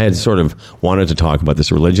I had sort of wanted to talk about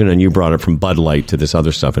this religion, and you brought it from Bud Light to this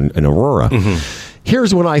other stuff in Aurora. Mm-hmm.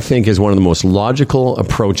 Here's what I think is one of the most logical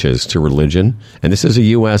approaches to religion. And this is a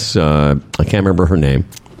U.S., I can't remember her name.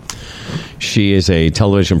 She is a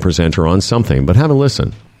television presenter on something, but have a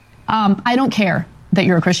listen. I don't care that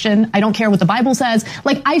you're a Christian. I don't care what the Bible says.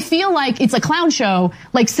 I feel like it's a clown show,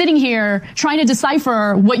 sitting here trying to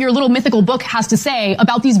decipher what your little mythical book has to say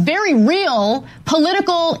about these very real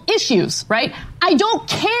political issues, right? I don't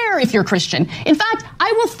care if you're Christian. In fact,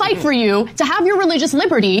 I will fight for you to have your religious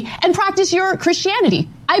liberty and practice your Christianity.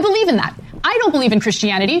 I believe in that. I don't believe in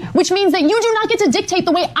Christianity, which means that you do not get to dictate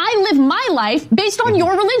the way I live my life based on your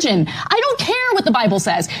religion. I don't care what the Bible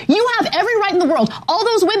says. You have every right in the world. All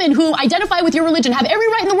those women who identify with your religion have every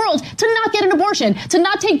right in the world to not get an abortion, to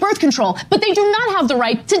not take birth control, but they do not have the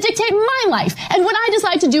right to dictate my life and what I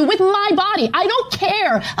decide to do with my body. I don't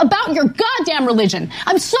care about your goddamn religion.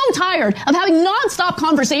 I'm so tired of having nonstop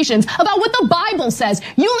conversations about what the Bible says.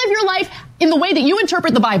 You live your life in the way that you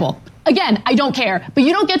interpret the Bible. Again, I don't care. But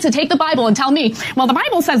you don't get to take the Bible and tell me, well, the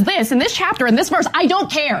Bible says this in this chapter in this verse. I don't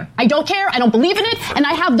care. I don't care. I don't believe in it. And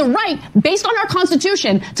I have the right, based on our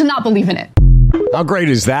Constitution, to not believe in it. How great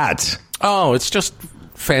is that? Oh, it's just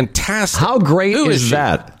fantastic. How great is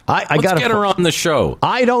that? Let's get her on the show.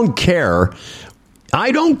 I don't care.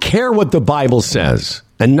 I don't care what the Bible says.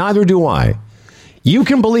 And neither do I. You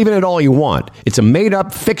can believe in it all you want. It's a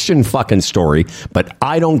made-up fiction fucking story, but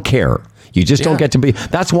I don't care. You just don't get to be.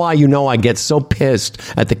 That's why I get so pissed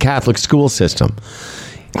at the Catholic school system.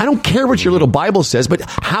 I don't care what your little Bible says, but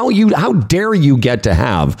how dare you get to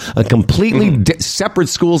have a completely separate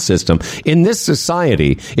school system in this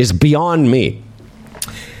society is beyond me.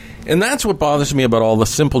 And that's what bothers me about all the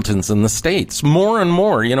simpletons in the states. More and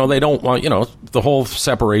more, they don't want, the whole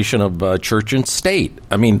separation of church and state.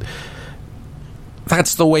 I mean,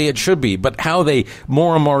 that's the way it should be. But how they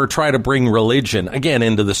more and more try to bring religion, again,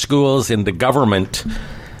 into the schools, into government,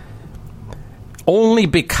 only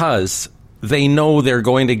because they know they're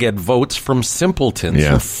going to get votes from simpletons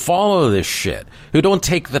who follow this shit, who don't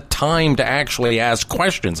take the time to actually ask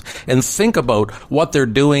questions and think about what they're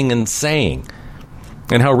doing and saying,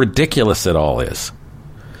 and how ridiculous it all is,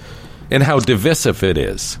 and how divisive it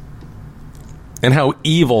is, and how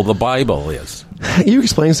evil the Bible is. You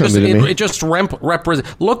explain something to me. It just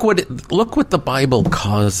represents. Look what the Bible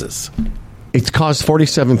causes. It's caused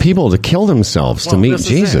 47 people to kill themselves to meet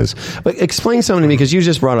Jesus. But explain something to me, because you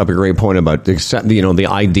just brought up a great point about the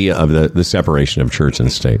idea of the separation of church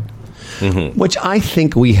and state, which I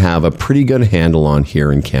think we have a pretty good handle on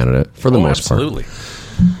here in Canada for the most part. Absolutely.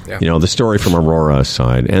 Yeah. The story from Aurora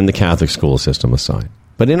aside and the Catholic school system aside.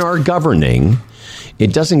 But in our governing,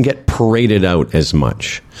 it doesn't get paraded out as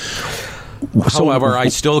much. However, I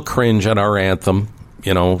still cringe at our anthem.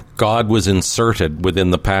 God was inserted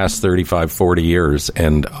within the past 35, 40 years,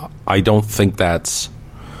 and I don't think it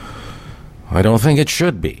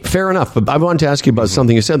should be. Fair enough, but I want to ask you about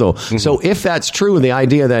something you said, though. So if that's true, the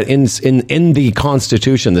idea that in the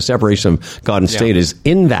Constitution, the separation of God and state is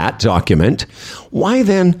in that document, why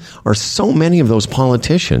then are so many of those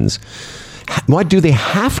politicians, why do they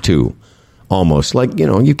have to? Almost like,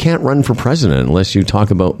 you can't run for president unless you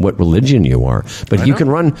talk about what religion you are. But you can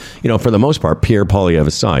run, for the most part, Pierre Poilievre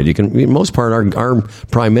aside, most part, our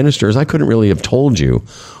prime ministers, I couldn't really have told you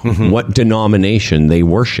what denomination they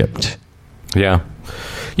worshipped. Yeah.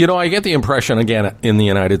 I get the impression, again, in the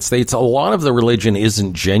United States, a lot of the religion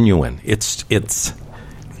isn't genuine. It's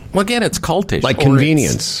cultish. Like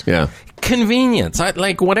convenience. Yeah. Convenience.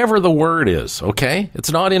 Like whatever the word is, okay?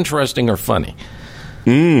 It's not interesting or funny.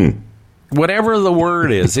 Whatever the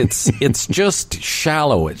word is, it's just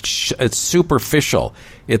shallow. It's superficial.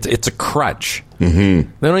 It's a crutch. They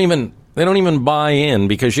don't even buy in,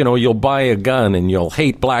 because you'll buy a gun and you'll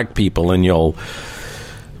hate black people and you'll,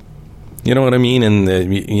 you know what I mean,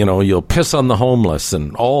 and you'll piss on the homeless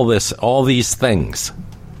and all these things.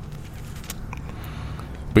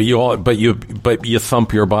 But you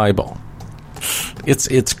thump your Bible.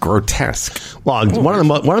 It's grotesque. Well,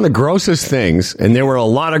 one of the grossest things, and there were a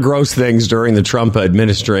lot of gross things during the Trump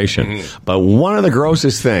administration, but one of the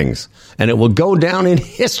grossest things, and it will go down in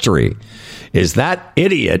history, is that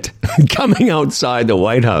idiot coming outside the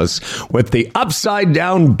White House with the upside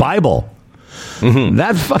down Bible.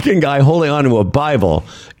 That fucking guy holding onto a Bible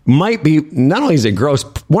might be, not only is it gross,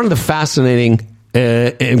 one of the fascinating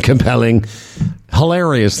and compelling,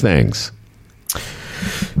 hilarious things.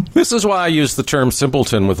 This is why I use the term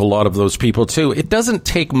simpleton with a lot of those people, too. It doesn't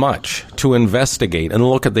take much to investigate and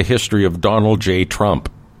look at the history of Donald J. Trump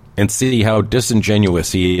and see how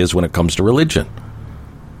disingenuous he is when it comes to religion.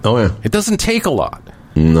 Oh, yeah. It doesn't take a lot.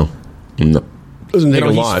 No. Doesn't take a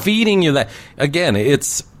lot. He's feeding you that. Again,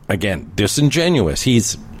 it's disingenuous.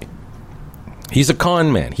 He's a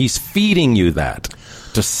con man. He's feeding you that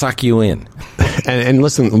to suck you in. And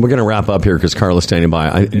listen, we're going to wrap up here because Carla's standing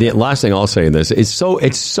by. The last thing I'll say in this, it's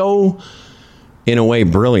so in a way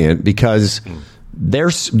brilliant, because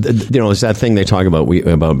there's it's that thing they talk about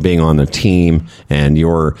about being on the team and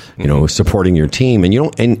you're supporting your team, and you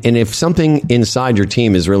don't and if something inside your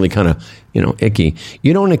team is really kind of icky,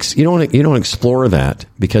 you don't explore that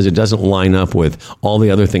because it doesn't line up with all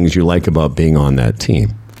the other things you like about being on that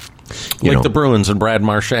team. The Bruins and Brad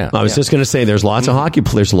Marchand. I was just going to say, there's lots of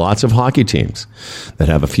hockey teams that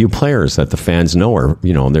have a few players that the fans know are,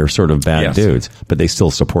 they're sort of bad dudes, but they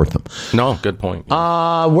still support them. No, good point.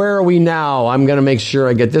 Where are we now? I'm going to make sure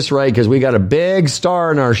I get this right, because we got a big star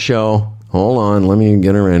in our show. Hold on, let me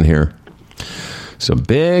get her in here. So,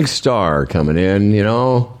 big star coming in,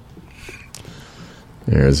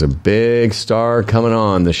 There's a big star coming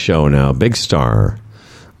on the show now. Big star.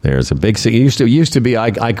 There's a big. It used to be.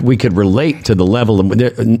 We could relate to the level of.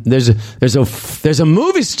 There's a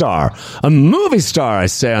movie star. I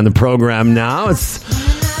say on the program now. It's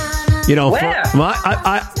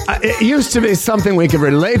it used to be something we could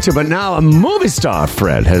relate to, but now a movie star,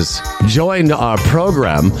 Fred, has joined our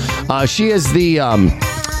program. She is the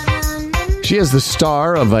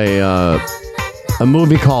star of a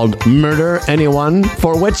movie called Murder Anyone,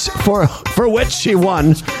 for which she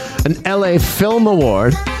won an LA Film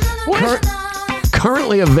Award.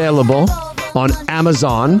 Currently available on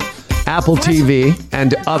Amazon Apple TV,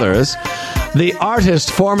 and others, the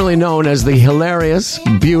artist formerly known as the hilarious,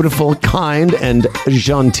 beautiful, kind, and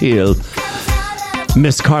genteel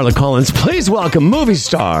Miss Carla Collins. Please welcome movie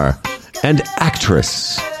star and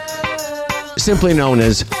actress, simply known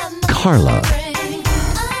as Carla.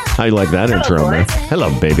 How you like that intro, man? Hello,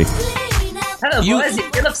 baby. Hello, boys.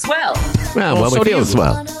 You look swell. Well, so we feel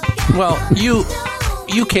swell. Well,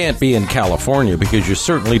 you can't be in California because you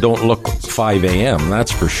certainly don't look 5 a.m.,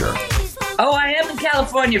 that's for sure. Oh, I am in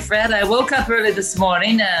California, Fred. I woke up early this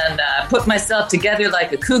morning and put myself together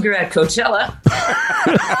like a cougar at Coachella.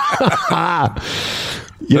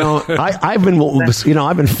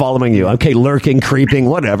 I've been following you. Okay, lurking, creeping,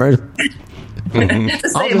 whatever.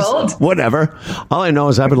 The same old. Whatever. All I know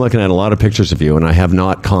is I've been looking at a lot of pictures of you, and I have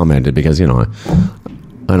not commented because, I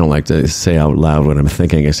don't like to say out loud what I'm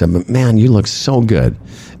thinking. I said, but man, you look so good.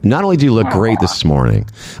 Not only do you look great this morning,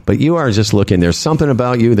 but you are just looking, there's something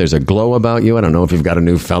about you, there's a glow about you. I don't know if you've got a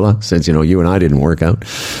new fella since, you and I didn't work out.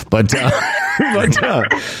 But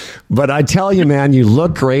I tell you, man, you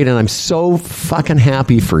look great, and I'm so fucking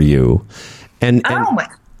happy for you. And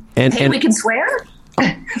we can swear?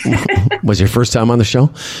 Was your first time on the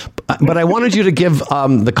show? But I wanted you to give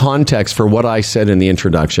the context for what I said in the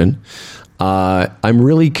introduction. I'm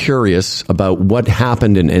really curious about what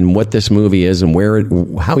happened and what this movie is and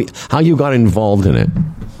how you got involved in it.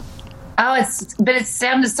 Oh, it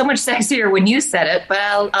sounded so much sexier when you said it. But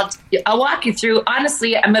I'll walk you through.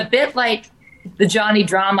 Honestly, I'm a bit like the Johnny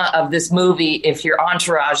Drama of this movie. If you're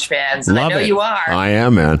Entourage fans, and Love I know it. you are. I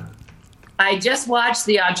am, man. I just watched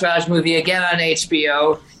the Entourage movie again on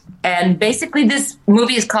HBO, and basically this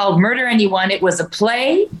movie is called Murder Anyone. It was a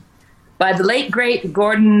play by the late, great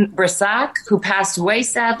Gordon Brissac, who passed away,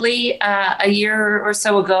 sadly, a year or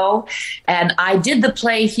so ago. And I did the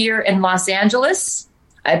play here in Los Angeles.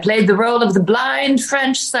 I played the role of the blind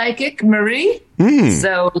French psychic, Marie.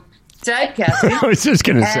 So, typecasting. I was just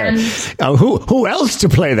going to say, who else to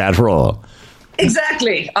play that role?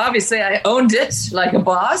 Exactly. Obviously, I owned it like a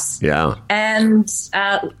boss. Yeah. And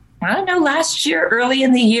I don't know, last year, early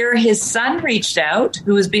in the year, his son reached out,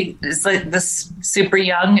 who is like this super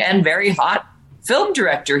young and very hot film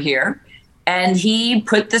director here. And he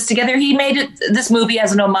put this together. He made this movie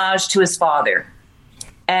as an homage to his father.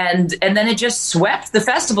 And then it just swept the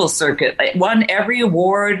festival circuit. It won every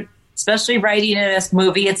award, especially writing in this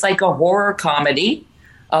movie. It's like a horror comedy.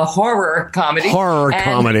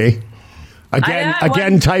 Again,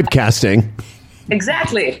 typecasting.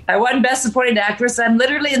 Exactly. I won Best Supporting Actress. I'm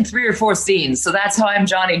literally in 3 or 4 scenes, so that's how I'm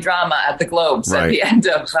Johnny Drama at the Globes at the end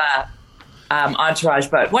of Entourage.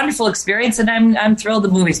 But wonderful experience, and I'm thrilled the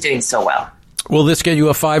movie's doing so well. Will this get you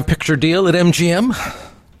a 5-picture deal at MGM?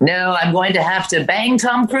 No, I'm going to have to bang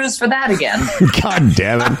Tom Cruise for that again. God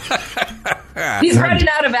damn it. He's running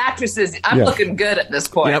out of actresses. I'm looking good at this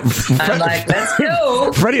point. I'm like, let's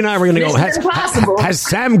go. Freddie and I were going to go, has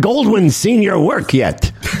Sam Goldwyn seen your work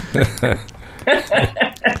yet?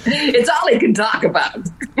 It's all he can talk about.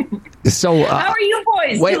 So, how are you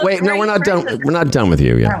boys? Wait, no, we're not done. We're not done with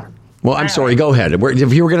you yet. Well, I'm sorry. Go ahead.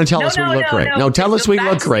 If you were going to tell us we look great. No, tell us we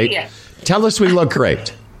look great. Tell us we look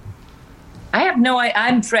great. I have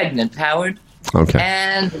I'm pregnant, Howard. Okay.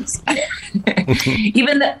 And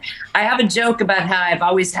I have a joke about how I've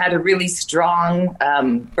always had a really strong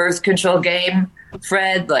birth control game,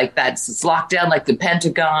 Fred, like it's locked down like the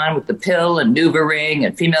Pentagon with the pill and NuvaRing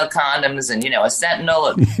and female condoms and, a Sentinel,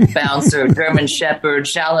 a Bouncer, German Shepherd,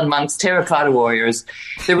 Shaolin monks, terracotta warriors,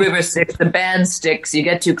 the River Styx, the band Styx. You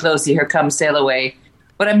get too close, you hear Come Sail Away.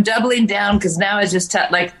 But I'm doubling down because now I just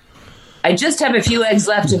have a few eggs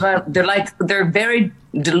left. They're very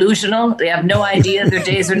delusional. They have no idea their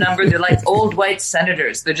days are numbered. They're like old white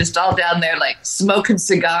senators. They're just all down there like smoking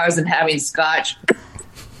cigars and having scotch.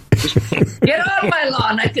 Get on my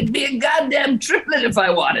lawn. I could be a goddamn triplet if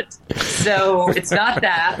I wanted. So it's not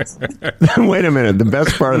that. Wait a minute. The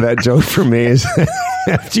best part of that joke for me is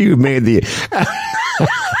after you made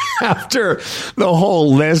after the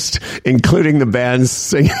whole list, including the bands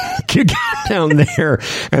singing, you get down there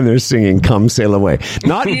and they're singing "Come Sail Away."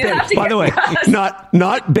 Not, by the way,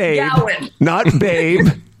 not Babe, Gowan. not Babe,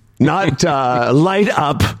 not Light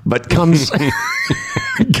Up, but Come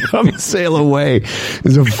Sail Away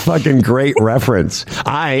is a fucking great reference.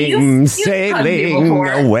 I'm sailing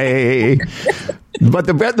away. But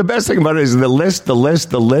the best thing about it is the list,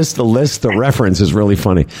 the reference is really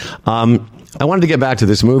funny. I wanted to get back to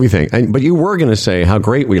this movie thing, but you were going to say how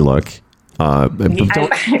great we look. You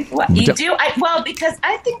do? Well, because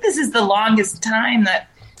I think this is the longest time that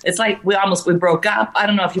It's like we broke up. I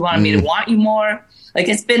don't know if you wanted me to want you more. Like,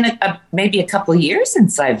 it's been maybe a couple of years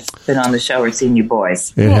since I've been on the show or seen you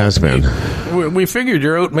boys. It has been. We figured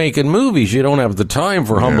you're out making movies. You don't have the time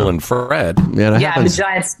for Humble and Fred. Yeah, I'm a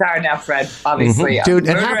giant star now, Fred, obviously. Dude,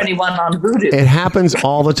 murder anyone on Voodoo. It happens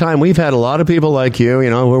all the time. We've had a lot of people like you,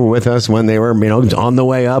 who were with us when they were, on the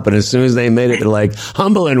way up, and as soon as they made it, they're like,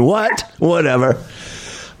 Humble and what? Whatever.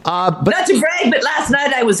 But not to brag, but last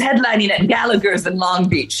night I was headlining at Gallagher's in Long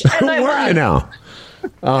Beach. And where are you now?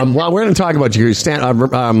 Well, we're going to talk about your stand. I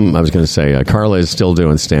was going to say Carla is still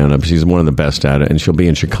doing stand up. She's one of the best at it, and she'll be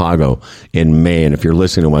in Chicago in May. And if you're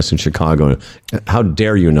listening to us in Chicago, how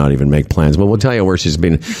dare you not even make plans? Well, we'll tell you where she's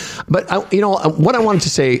been. But what I wanted to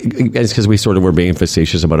say is because we sort of were being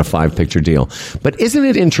facetious about a 5-picture deal. But isn't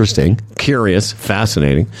it interesting, curious,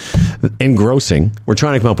 fascinating, engrossing? We're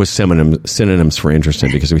trying to come up with synonyms for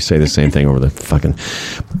interesting because we say the same thing over the fucking.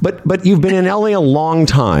 But you've been in LA a long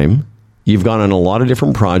time. You've gone on a lot of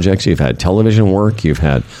different projects. You've had television work. You've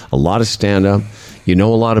had a lot of stand-up. You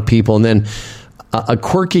know a lot of people. And then a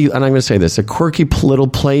quirky, and I'm going to say this, a quirky little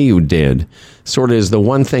play you did sort of is the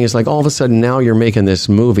one thing. It's like all of a sudden now you're making this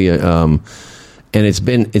movie, and it's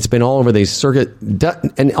been all over the circuit.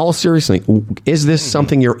 And all seriously, is this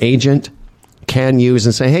something your agent can use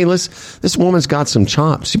and say, hey, this woman's got some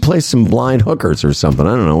chops. She plays some blind hookers or something.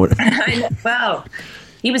 I don't know. Wow.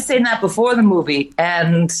 He was saying that before the movie,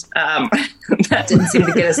 and that didn't seem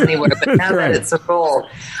to get us anywhere. But now that it's a role,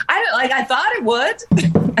 I thought it would.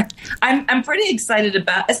 I'm pretty excited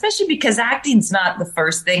about, especially because acting's not the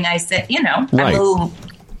first thing I said. I'm a little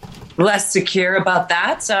less secure about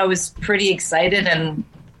that, so I was pretty excited. And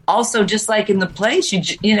also, just like in the play,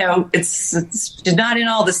 she's not in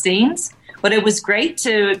all the scenes, but it was great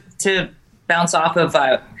to bounce off of.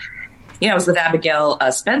 I was with Abigail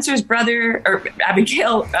Spencer's brother, or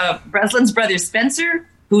Abigail Breslin's brother, Spencer,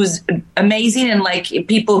 who's amazing, and like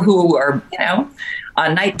people who are,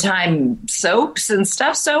 on nighttime soaps and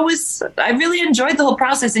stuff. So I really enjoyed the whole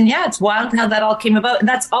process. And yeah, it's wild how that all came about. And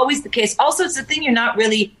that's always the case. Also, it's a thing you're not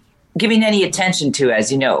really giving any attention to,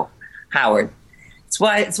 as you know, Howard. It's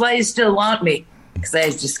why you still want me. Because I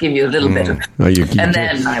just give you a little bit of, and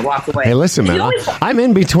then I walk away. Hey, listen, man, I'm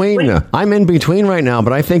in between. I'm in between right now,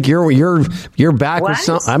 but I think you're back with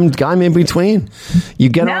some. I'm in between. You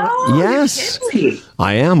get on? Yes,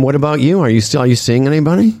 I am. What about you? Are you seeing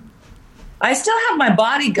anybody? I still have my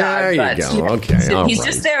bodyguard. There you go. Okay, he's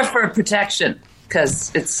just there for protection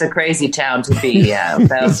because it's a crazy town to be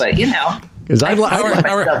about. But because I'd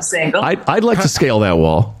like to scale that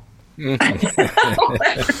wall. You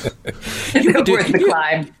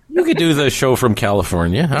could do the show from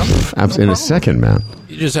California, huh? In a second, man.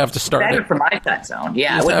 You just have to start better for my time zone.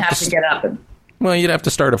 Yeah, I wouldn't have to get up and. Well, you'd have to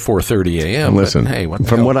start at 4:30 a.m. Listen, hey,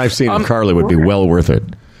 from what I've seen, Carla would be well worth it.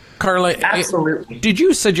 Carla, absolutely. Did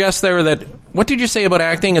you suggest there that what did you say about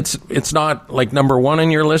acting? It's not like number one on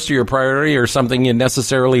your list or your priority or something you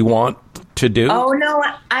necessarily want to do? Oh, no,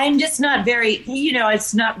 I'm just not very,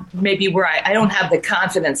 it's not maybe where I don't have the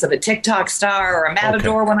confidence of a TikTok star or a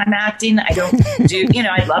matador when I'm acting. I don't do,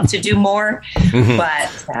 I'd love to do more.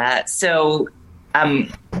 But so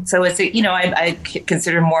it's, I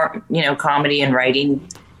consider more, comedy and writing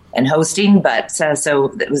and hosting. But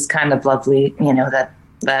so it was kind of lovely,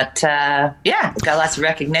 that got lots of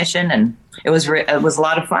recognition and it was a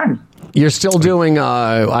lot of fun. You're still doing,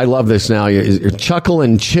 I love this now, you're Chuckle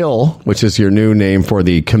and Chill, which is your new name for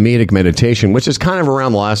the comedic meditation, which is kind of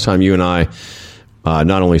around the last time you and I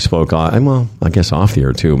not only spoke, I guess off the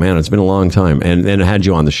air too. Man, it's been a long time. And then I had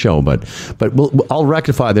you on the show, but I'll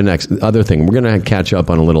rectify the next other thing. We're going to catch up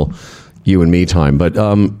on a little you and me time. But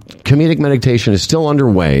comedic meditation is still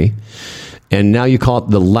underway. And now you call it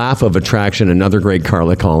the laugh of attraction, another great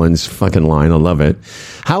Carla Collins fucking line. I love it.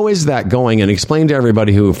 How is that going? And explain to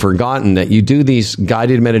everybody who have forgotten that you do these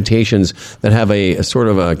guided meditations that have a sort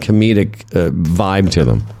of a comedic vibe to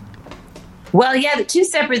them. Well, yeah, the two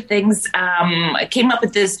separate things. I came up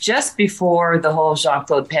with this just before the whole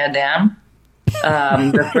Jean-Claude Van Damme,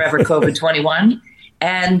 the Forever COVID-21.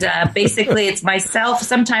 And basically it's myself.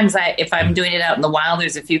 Sometimes if I'm doing it out in the wild,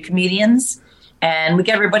 there's a few comedians. And we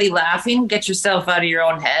get everybody laughing, get yourself out of your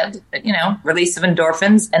own head, release of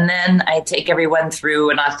endorphins. And then I take everyone through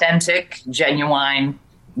an authentic, genuine,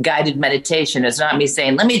 guided meditation. It's not me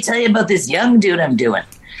saying, let me tell you about this young dude I'm doing.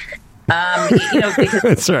 Because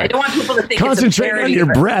that's right. I don't want people to think concentrate it's a on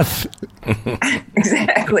your breath.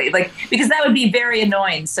 Exactly. Because that would be very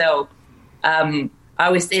annoying. So I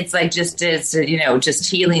always say it's just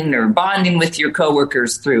healing or bonding with your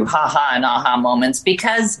coworkers through ha-ha and aha moments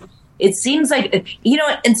because it seems like,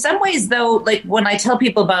 in some ways, though, like when I tell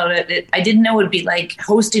people about it, I didn't know it would be like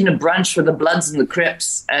hosting a brunch for the Bloods and the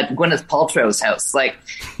Crips at Gwyneth Paltrow's house. Like,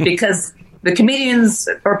 because the comedians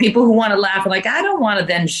or people who want to laugh are like, I don't want to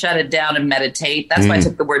then shut it down and meditate. That's why I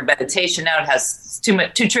took the word meditation out. It has too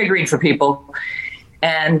triggering for people.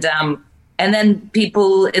 And then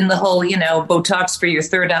people in the whole, Botox for your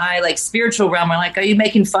third eye, like spiritual realm are like, are you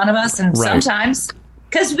making fun of us? And sometimes,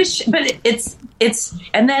 because but it's,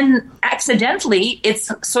 and then accidentally,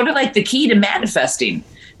 it's sort of like the key to manifesting,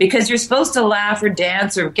 because you're supposed to laugh or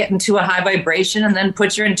dance or get into a high vibration and then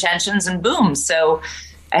put your intentions and boom. So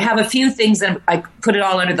I have a few things and I put it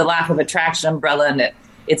all under the law of attraction umbrella. And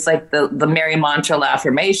it's like the Mary Mantra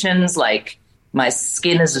affirmations, like my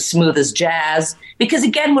skin is as smooth as jazz. Because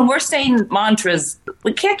again, when we're saying mantras,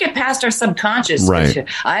 we can't get past our subconscious. Right.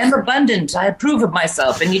 I am abundant. I approve of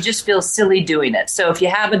myself. And you just feel silly doing it. So if you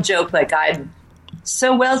have a joke like, I'm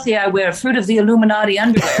so wealthy, I wear fruit of the Illuminati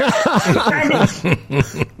underwear.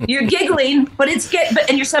 You're giggling, but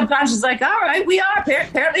and your subconscious is like, all right, we are.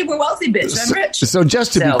 Apparently we're wealthy, bitch. I'm rich. So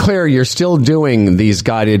just to be clear, you're still doing these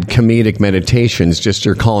guided comedic meditations, just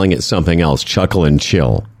you're calling it something else, chuckle and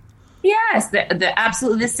chill. Yes, they're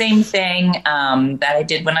absolutely the same thing that I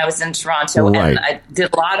did when I was in Toronto. Right. And I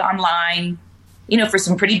did a lot online, for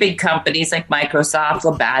some pretty big companies like Microsoft,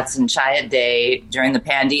 Labatt's, and Chiat during the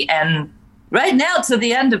pandy. And right now, till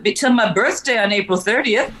my birthday on April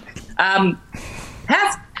 30th,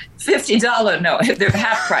 half $50. No, they're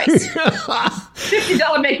half price.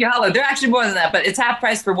 $50 make you holler. They're actually more than that, but it's half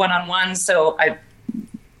price for one-on-one. So I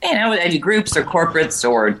do groups or corporates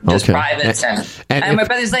or just privates. And my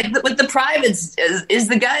brother's like, with the privates, is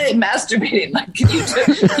the guy masturbating? Like,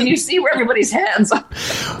 can you see where everybody's hands are?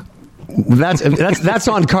 That's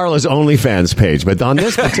on Carla's OnlyFans page, but on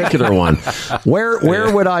this particular one,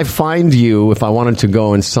 where would I find you if I wanted to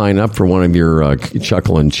go and sign up for one of your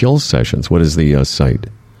chuckle and chill sessions? What is the site?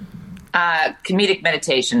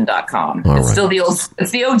 Comedicmeditation.com. All it's right. still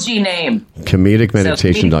it's the OG name.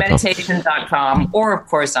 Comedicmeditation.com. So comedicmeditation.com, or of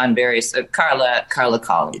course on various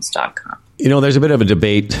carlacollins.com. There's a bit of a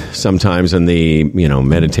debate sometimes in the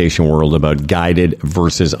meditation world about guided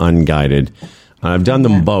versus unguided. I've done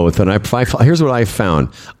them both, and here's what I found: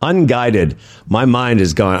 unguided, my mind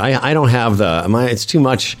is gone. I don't have it's too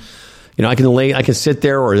much. I can sit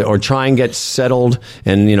there or try and get settled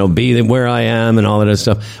and be where I am and all that other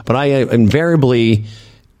stuff. But I invariably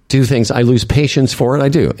do things. I lose patience for it. I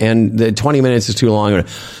do, and the 20 minutes is too long.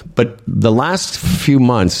 But the last few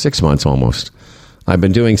months, 6 months almost, I've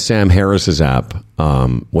been doing Sam Harris's app,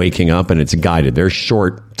 Waking Up, and it's guided. They're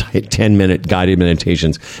short, 10-minute guided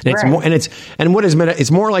meditations, and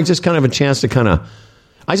it's more like just kind of a chance to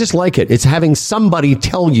I just like it. It's having somebody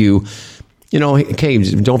tell you, hey,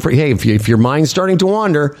 don't forget. Hey, if your mind's starting to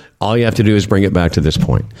wander, all you have to do is bring it back to this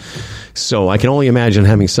point. So I can only imagine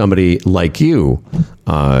having somebody like you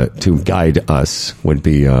to guide us would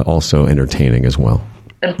be also entertaining as well.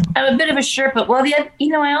 I'm a bit of a Sherpa. Well,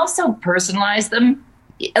 I also personalize them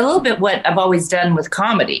a little bit. What I've always done with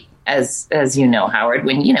comedy, as you know, Howard,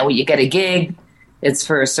 when you get a gig, it's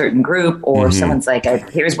for a certain group, or someone's like,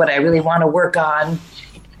 "Here's what I really want to work on."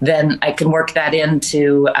 Then I can work that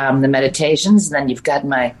into the meditations. And then you've got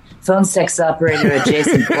my phone sex operator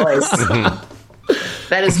adjacent voice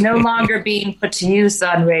that is no longer being put to use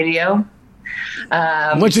on radio,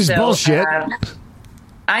 which is bullshit.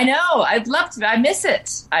 I know. I'd love to. I miss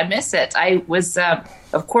it. I was,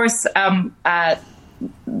 of course, the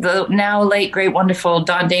now late, great, wonderful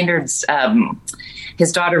Don Daynard's,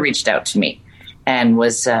 his daughter reached out to me and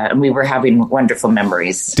we were having wonderful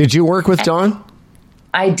memories. Did you work with Don?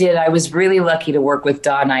 I did. I was really lucky to work with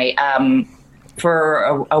Don.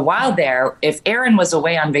 For a while there, if Aaron was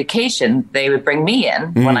away on vacation, they would bring me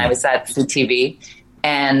in when I was at the TV.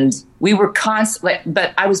 And we were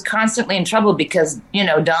but I was constantly in trouble because,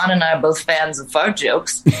 Don and I are both fans of fart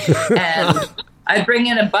jokes. And I'd bring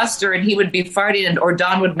in a buster and he would be farting, or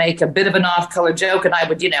Don would make a bit of an off-color joke and I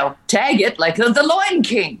would, tag it like the Loin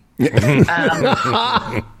King.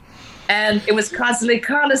 And it was constantly,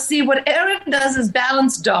 Carla, see, what Aaron does is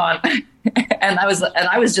balance Don. and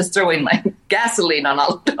I was just throwing like gasoline on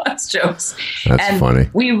all of Don's jokes. That's funny.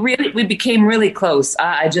 We became really close.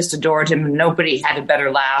 I just adored him. Nobody had a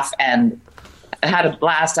better laugh, and I had a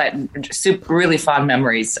blast. Really fond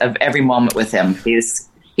memories of every moment with him.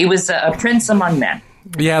 He was a prince among men.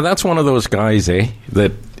 Yeah, that's one of those guys,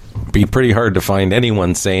 that be pretty hard to find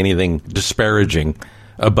anyone say anything disparaging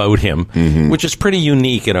about him, which is pretty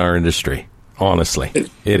unique in our industry. Honestly,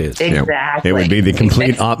 it is. Exactly. It would be the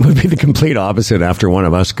complete opposite after one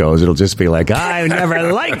of us goes. It'll just be like, I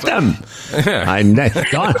never liked them.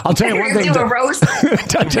 I'll tell you one thing. Do a roast.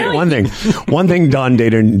 I'll tell you one thing. One thing Don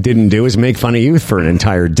didn't do is make fun of youth for an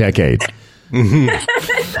entire decade.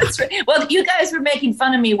 That's right. Well, you guys were making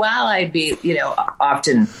fun of me while I'd be,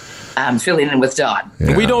 often filling in with Don.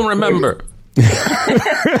 Yeah. We don't remember.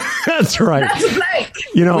 That's right. That's Blake.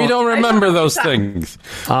 We don't remember those things.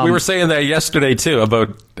 We were saying that yesterday too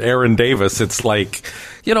about Aaron Davis. It's like,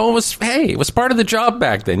 it was part of the job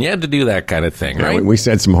back then. You had to do that kind of thing, right? We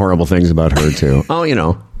said some horrible things about her too. Oh,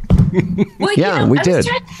 Well, yeah, we did. I was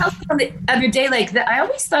trying to help you the other day. Like, I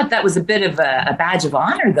always thought that was a bit of a badge of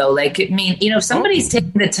honor, though. Like, if somebody's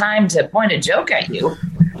taking the time to point a joke at you,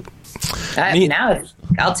 now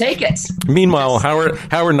I'll take it. Meanwhile, Howard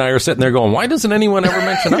and I are sitting there going, why doesn't anyone ever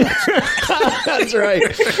mention us? That's right.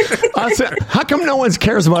 How come no one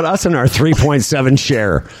cares about us and our 3.7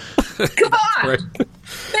 share? Come on. Right.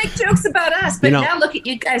 Make jokes about us, but now look at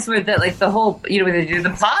you guys with the whole, you're the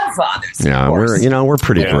Podfathers. Yeah, we're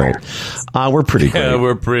pretty great. We're pretty great. Yeah,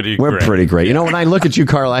 we're pretty great. When I look at you,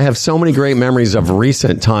 Carla, I have so many great memories of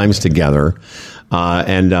recent times together.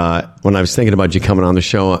 And when I was thinking about you coming on the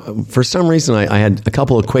show, for some reason, I had a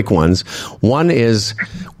couple of quick ones. One is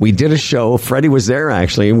we did a show. Freddie was there,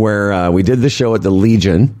 actually, where we did the show at the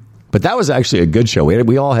Legion. But that was actually a good show.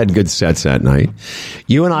 We all had good sets that night.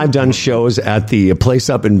 You and I have done shows at the place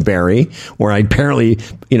up in Barrie, where I apparently,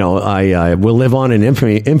 I will live on in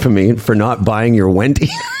infamy for not buying your Wendy's.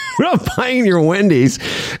 Not buying your Wendy's.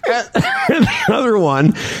 And the other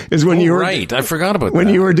one is when you were right. I forgot about when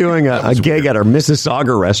that. You were doing a gig at our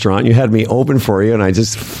Mississauga restaurant. You had me open for you, and I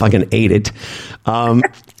just fucking ate it. And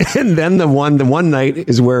then the one night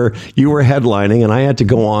is where you were headlining, and I had to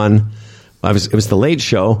go on. It was the late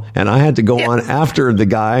show, and I had to go on after the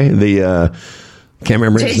guy, can't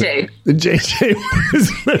remember. JJ.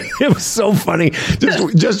 It was so funny.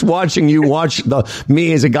 Just watching you watch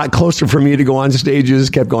me as it got closer for me to go on stage. You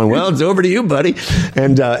just kept going, well, it's over to you, buddy.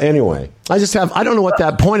 And anyway, I don't know what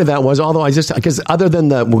that point of that was, although because other than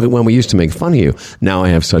when we used to make fun of you, now I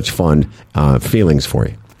have such fond feelings for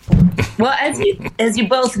you. Well, as you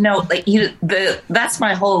both know, that's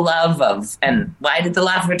my whole love of, and why I did the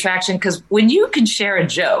laugh of attraction, because when you can share a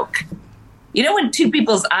joke, when two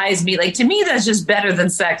people's eyes meet, to me, that's just better than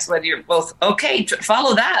sex. When you're both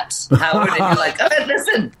follow that, Howard, and you're like,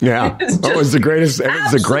 listen, yeah, it was the greatest. It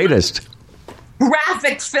was the greatest.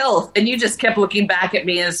 Graphic filth, and you just kept looking back at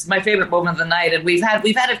me as my favorite moment of the night. And we've had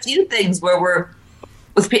a few things where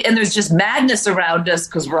and there's just madness around us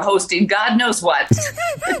because we're hosting God knows what.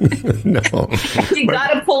 No. You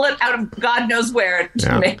got to pull it out of God knows where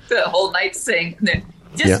to make the whole night sing.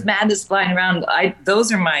 Just madness flying around. I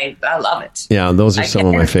love it. Yeah, those are some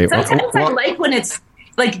of my favorites. Sometimes I like when it's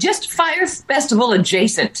just Fire Festival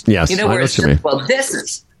adjacent. Yes, where it's just, this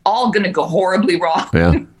is all going to go horribly wrong.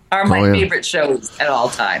 Yeah. Are my favorite shows at all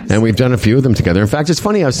times. And we've done a few of them together. In fact, it's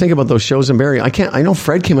funny. I was thinking about those shows in Barrie. I know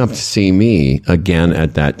Fred came up to see me again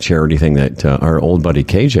at that charity thing that our old buddy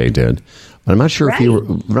KJ did. But I'm not sure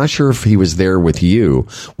if he was there with you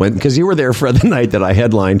because you were there for the night that I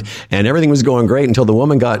headlined, and everything was going great until the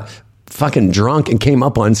woman got fucking drunk and came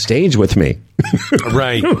up on stage with me.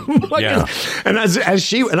 Right. Yeah. And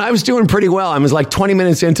I was doing pretty well. I was 20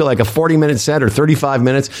 minutes into a 40-minute set or 35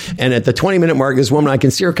 minutes. And at the 20-minute mark, this woman, I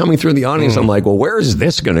can see her coming through the audience. I'm like, well, where is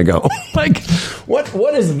this going to go?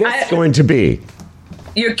 What is this going to be?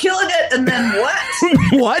 You're killing it. And then what?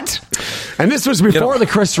 What? And this was before the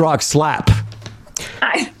Chris Rock slap.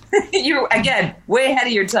 You're, again, way ahead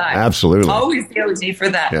of your time. Absolutely. Always guilty for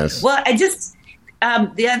that. Yes. Well,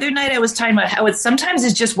 the other night I was talking about how sometimes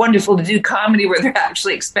it's just wonderful to do comedy where they're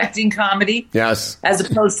actually expecting comedy. Yes. As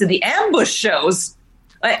opposed to the ambush shows.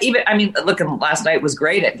 Last night was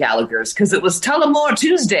great at Gallagher's because it was Tullamore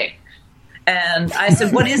Tuesday. And I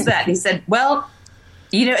said, what is that? He said, well,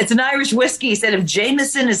 it's an Irish whiskey. He said, if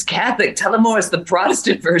Jameson is Catholic, Tullamore is the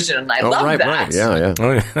Protestant version. And I love that. Right. Yeah.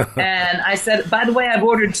 And I said, by the way, I've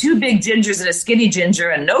ordered 2 big gingers and a skinny ginger,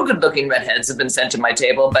 and no good-looking redheads have been sent to my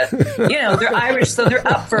table. But, they're Irish, so they're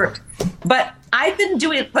up for. But I've been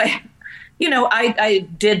doing I'm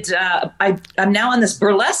now on this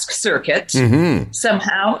burlesque circuit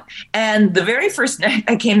somehow. And the very first night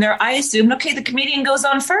I came there, I assumed, okay, the comedian goes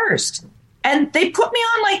on first. And they put me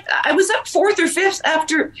on I was up 4th or 5th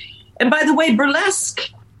after. And by the way, burlesque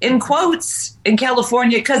in quotes in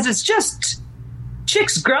California, because it's just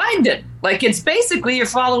chicks grinding. It's basically you're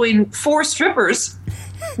following 4 strippers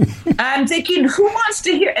I'm thinking, who wants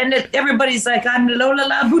to hear? And everybody's like, I'm Lola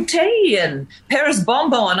Labouté and Paris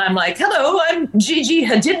Bonbon. And I'm like, hello, I'm Gigi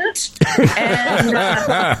Hadidn't. And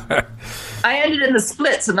I ended in the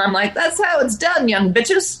splits. And I'm like, that's how it's done, young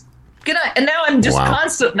bitches. Good night. And now I'm just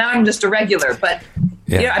constant. Now I'm just a regular. But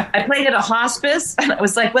I played at a hospice. And I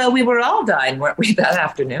was like, well, we were all dying, weren't we, that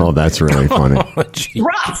afternoon? Oh, that's really funny.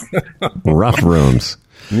 Rough rooms.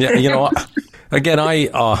 Yeah, again,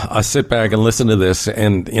 I sit back and listen to this,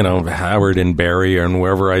 and Howard and Barry and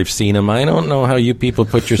wherever I've seen them, I don't know how you people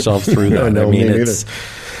put yourself through that. No, I mean, it's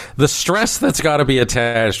the stress that's got to be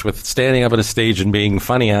attached with standing up on a stage and being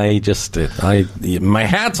funny. My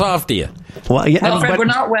hat's off to you. Well, Fred, we're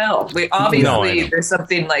not well. We obviously there's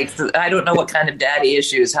something like I don't know what kind of daddy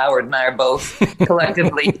issues Howard and I are both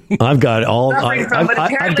collectively. I've got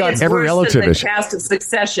every relative issue. Cast of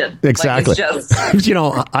Succession. Exactly.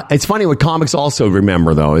 It's funny what comics also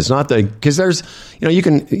remember though. It's not because there's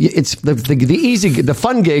it's the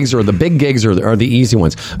fun gigs or the big gigs are the easy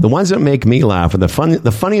ones. The ones that make me laugh are the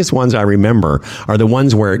funniest ones I remember are the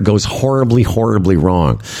ones where it goes horribly, horribly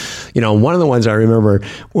wrong. One of the ones I remember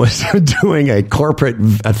was doing a corporate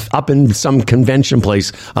up in some convention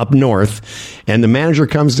place up north, and the manager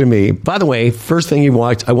comes to me. By the way, first thing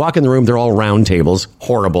I walk in the room, they're all round tables,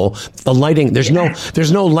 horrible. The lighting, there's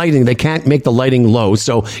no lighting. They can't make the lighting low,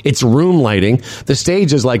 so it's room lighting. The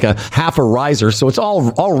stage is like a half a riser, so it's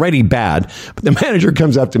already bad. But the manager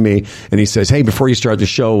comes up to me and he says, "Hey, before you start the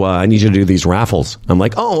show, I need you to do these raffles." I'm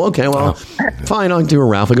like, "Oh, okay, well, fine, I'll do a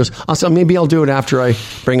raffle." He goes, "Also, maybe I'll do it after I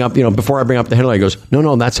bring up, before I bring up the headline." He goes,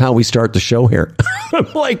 "No, that's how we start the show here."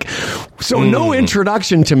 I'm like, so no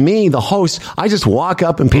introduction to me, the host. I just walk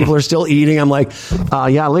up and people are still eating. I'm like,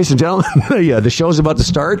 ladies and gentlemen, the show's about to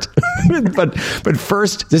start. but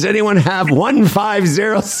first, does anyone have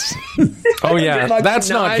 150? Oh yeah, that's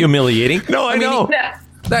not humiliating. No, I know.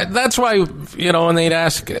 That's why, when they'd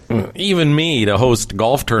ask even me to host a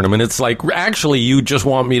golf tournament, it's like, actually, you just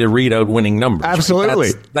want me to read out winning numbers.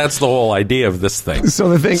 Absolutely. That's the whole idea of this thing. So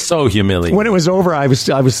the thing, so humiliating. When it was over, I was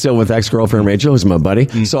still with ex-girlfriend Rachel, who's my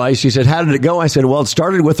buddy. So she said, "How did it go?" I said, "Well, it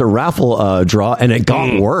started with a raffle draw, and it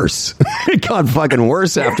got worse. It got fucking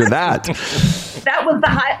worse after that." That was the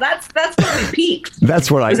high. That's when we peaked. That's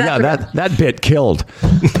what that bit killed.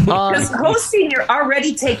 Because hosting, you're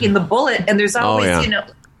already taking the bullet, and there's always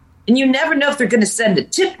and you never know if they're going to send a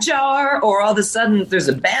tip jar or all of a sudden there's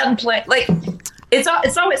a band play. Like it's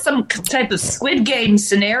always some type of Squid Game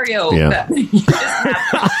scenario that you just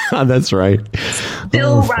have That's right.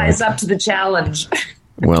 Still rise up to the challenge.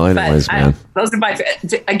 Well, anyways, man. Those are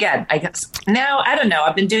again. I guess now I don't know.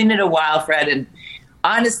 I've been doing it a while, Fred, and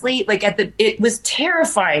honestly, it was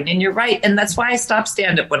terrifying, and you're right, and that's why I stopped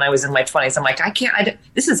stand-up when I was in my 20s. I'm like,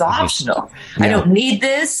 this is optional. I don't need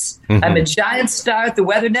this. I'm a giant star at the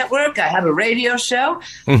Weather Network. I have a radio show.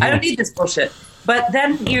 I don't need this bullshit. But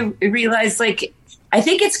then you realize, I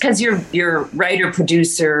think it's because you're writer,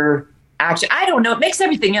 producer, actor. I don't know. It makes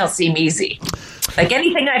everything else seem easy. Like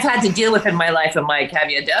anything I've had to deal with in my life, I'm like, have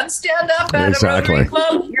you done stand-up at a Rotary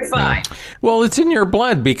Club? You're fine. Well, it's in your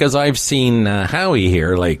blood because I've seen Howie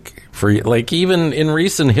here, even in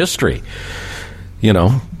recent history,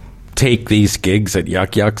 take these gigs at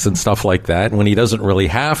Yuck Yucks and stuff like that when he doesn't really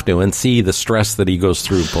have to, and see the stress that he goes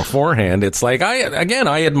through beforehand. It's like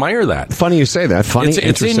I admire that. Funny you say that. Funny,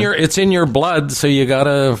 it's in your blood, so you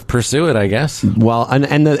gotta pursue it, I guess. Well,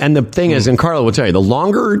 and the thing is, and Carla will tell you, the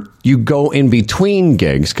longer you go in between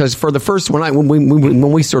gigs, because for the first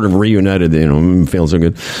when we sort of reunited, it feels so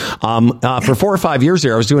good. For 4 or 5 years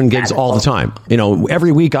there, I was doing gigs all the time.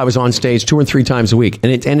 Every week I was on stage 2 or 3 times a week,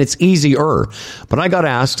 and it's easier. But I got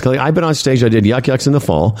asked. I've been on stage. I did Yuck Yucks in the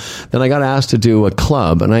fall. Then I got asked to do a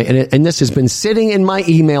club, and this has been sitting in my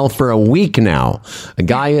email for a week now. A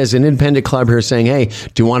guy is an independent club here saying, "Hey,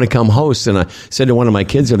 do you want to come host?" And I said to one of my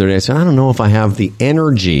kids the other day, I said, "I don't know if I have the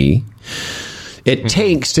energy it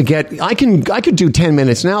takes to get." I could do 10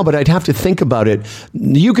 minutes now, but I'd have to think about it.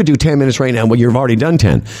 You could do 10 minutes right now. Well, you've already done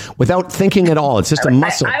 10 without thinking at all. It's just a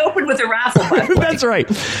muscle. I opened with a raffle. That's right.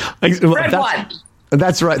 Fred won.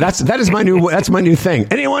 That's right. That's my new thing.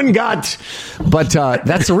 Anyone got? But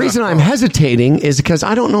that's the reason I'm hesitating, is because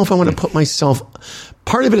I don't know if I want to put myself.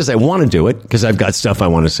 Part of it is I want to do it because I've got stuff I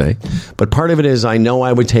want to say, but part of it is I know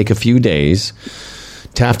I would take a few days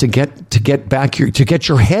to have to get back to get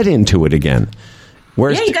your head into it again.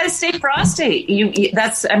 You got to stay frosty.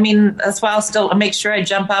 That's why I'll make sure I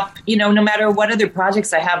jump up. No matter what other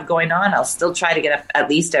projects I have going on, I'll still try to get up at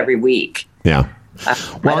least every week. Yeah.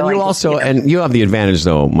 Well, you also, and you have the advantage,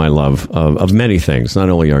 though, my love, of many things. Not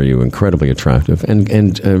only are you incredibly attractive and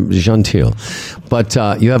genteel, but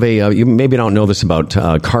you have you maybe don't know this about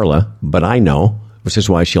Carla, but I know, which is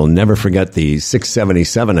why she'll never forget the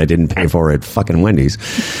 $6.77 I didn't pay for at fucking Wendy's.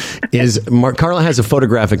 Carla has a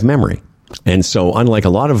photographic memory. And so, unlike a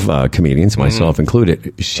lot of comedians, myself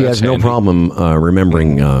included, she has no problem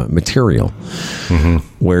remembering material.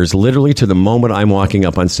 Whereas, literally, to the moment I'm walking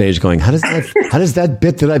up on stage, going, "How does that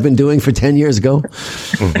bit that I've been doing for 10 years go?" By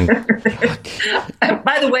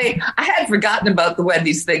the way, I had forgotten about the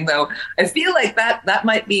Wendy's thing, though. I feel like that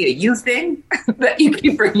might be a you thing that you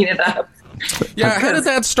keep bringing it up. Yeah, how did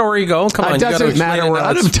that story go? Come on, it doesn't matter. We're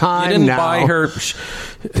out of time You didn't now. buy her.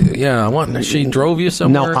 Yeah, what? She drove you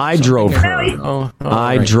somewhere? No, I drove her.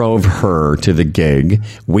 I drove her to the gig.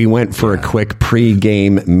 We went for a quick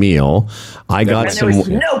pre-game meal. I got and some. There was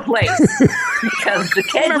no place because the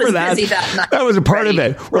kid was busy that night. That was a part of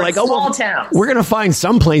it. We're like, small towns. We're going to find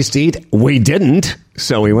some place to eat. We didn't.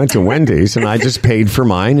 So we went to Wendy's, and I just paid for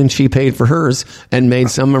mine, and she paid for hers, and made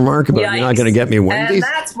some remark about, "You're not going to get me Wendy's."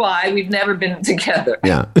 And that's why we've never been together.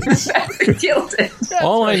 Yeah. Killed it.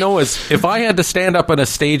 All I know is if I had to stand up on a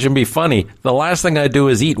stage and be funny, the last thing I'd do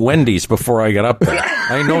is eat Wendy's before I get up there.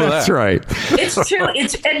 I know That's right. It's true.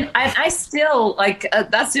 And I still,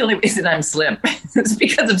 that's the only reason I'm slim. It's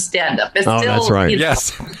because of stand-up. It's still, that's right.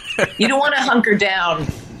 Yes. You don't want to hunker down.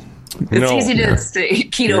 It's easy to stay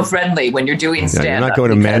keto-friendly when you're doing stand-up. You're not going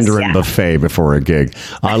to Mandarin buffet before a gig.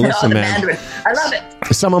 Listen, man. Mandarin. I love it.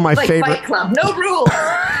 Some of my favorite. Fight Club. No rules.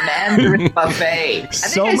 Mandarin buffet. I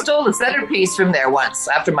think I stole a centerpiece from there once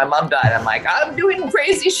after my mom died. I'm like, I'm doing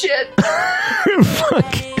crazy shit.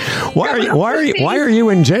 Fuck. Why are you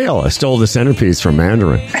in jail? I stole the centerpiece from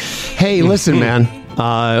Mandarin. Hey, listen, man.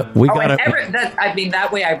 We got that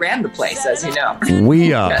way I ran the place, as you know.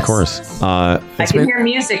 Yes. Of course. I can hear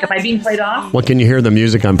music. Am I being played off? What, can you hear the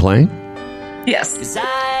music I'm playing? Yes.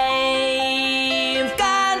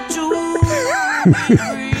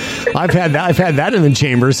 I've had that in the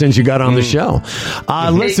chamber since you got on the show.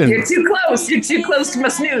 Listen, you're too close. You're too close to my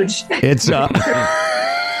snooge. It's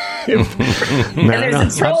and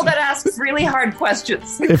there's a troll that asks really hard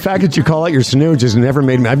questions. The fact that you call it your snooge has never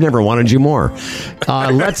made me. I've never wanted you more.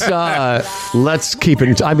 Let's keep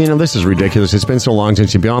it. I mean, this is ridiculous. It's been so long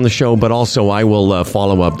since you've been on the show, but also I will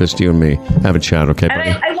follow up just you and me have a chat. Okay,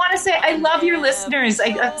 buddy? And I want to say I love your listeners.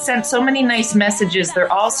 I sent so many nice messages.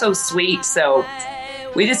 They're all so sweet. So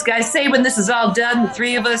we just guys say when this is all done, the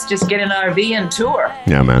three of us just get an RV and tour.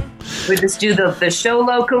 Yeah, man. We just do the show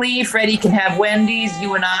locally. Freddie can have Wendy's.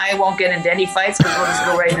 You and I won't get into any fights because we'll just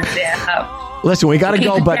go right and stand up. Listen, we got to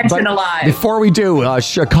go, but before we do,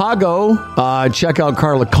 Chicago, check out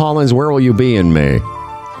Carla Collins. Where will you be in May?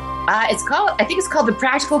 I think it's called the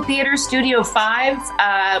Practical Theater Studio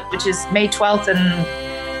 5, which is May 12th and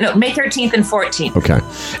May 13th and 14th. Okay.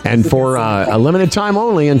 And for a limited time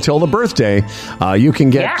only until the birthday, you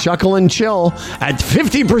can get Chuckle and Chill at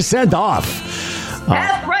 50% off.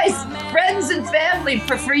 Half price, friends and family.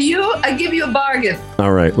 For you, I give you a bargain.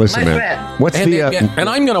 All right, listen, man. Friend. What's and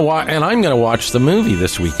I'm gonna watch the movie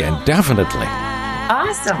this weekend. Definitely.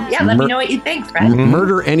 Awesome. Yeah, let me know what you think, Fred.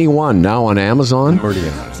 Murder Anyone now on Amazon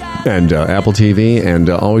and Apple TV, and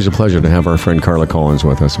always a pleasure to have our friend Carla Collins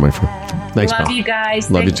with us, my friend. Thanks, Love pal. you guys.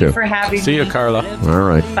 Love Thank you too. For having me. See you, Carla. All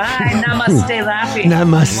right. Bye. Namaste, laughing.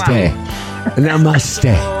 Namaste.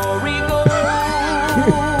 Namaste.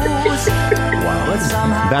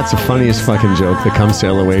 That's the funniest fucking joke that comes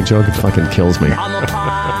to LOA joke. It fucking kills me.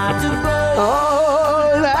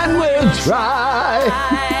 Oh, and we'll try.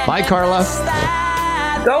 Bye, Carla.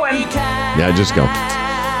 Going. Yeah, just go.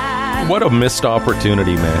 What a missed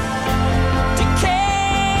opportunity, man.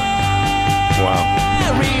 Wow.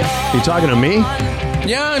 You talking to me?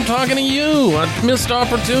 Yeah, I'm talking to you. A missed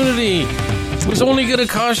opportunity. It was only going to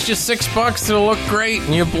cost you $6 to look great,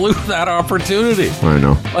 and you blew that opportunity. I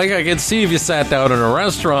know. Like, I could see if you sat down in a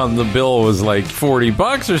restaurant, the bill was like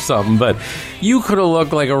 $40 or something, but you could have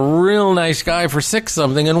looked like a real nice guy for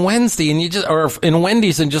 $6-something in Wendy's, and in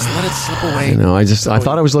Wendy's, and just let it slip away. I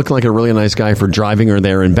thought I was looking like a really nice guy for driving her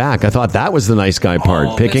there and back. I thought that was the nice guy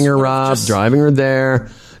part. Picking her up, driving her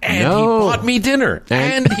there. And he bought me dinner.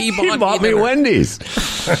 And he bought me Wendy's.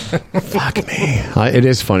 Fuck me. It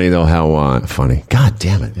is funny, though, how funny. God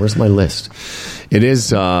damn it. Where's my list? It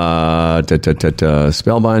is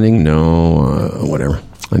spellbinding. No, whatever.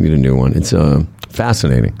 I need a new one. It's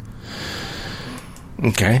fascinating.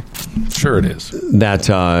 Okay. Sure it is. That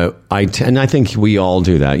and I think we all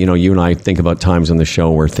do that. You know, you and I think about times on the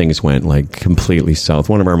show where things went like completely south.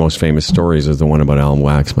 One of our most famous stories is the one about Alan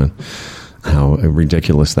Waxman. How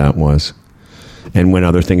ridiculous that was. And when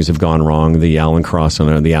other things have gone wrong, the Allen Cross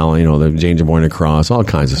on the James Boyner Cross, all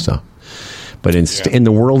kinds of stuff. But in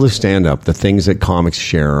the world of stand-up, the things that comics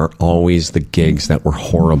share are always the gigs that were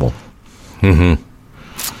horrible. Mm-hmm.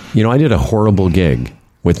 You know, I did a horrible gig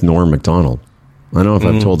with Norm Macdonald. I don't know if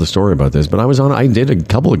I've told the story about this, but I did a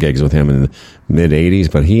couple of gigs with him in the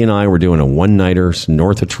mid-'80s, but he and I were doing a one-nighter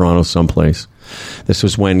north of Toronto someplace. This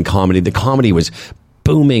was when the comedy was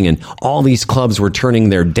booming, and all these clubs were turning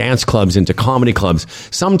their dance clubs into comedy clubs,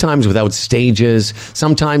 sometimes without stages,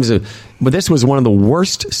 but this was one of the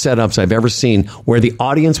worst setups I've ever seen, where the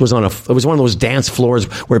audience was it was one of those dance floors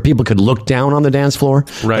where people could look down on the dance floor.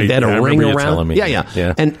 Right. They had a ring around. Me.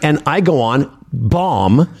 Yeah. And I go on,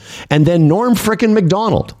 bomb, and then Norm frickin'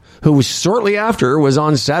 Macdonald, who shortly after was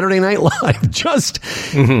on Saturday Night Live, just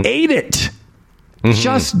ate it.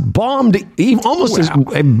 Just bombed, almost as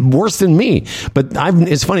worse than me. But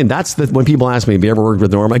it's funny. That's when people ask me, "Have you ever worked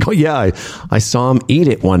with Norm?" I go, "Yeah, I saw him eat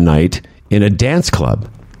it one night in a dance club."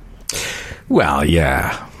 Well,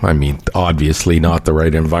 yeah. I mean, obviously not the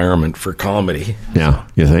right environment for comedy. Yeah,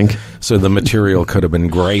 you think? So the material could have been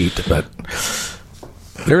great, but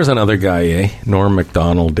there's another guy, Norm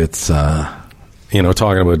Macdonald. It's talking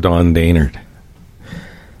about Don Daynard.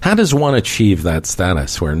 How does one achieve that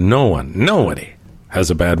status where nobody has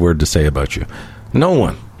a bad word to say about you? No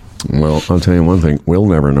one. Well, I'll tell you one thing. We'll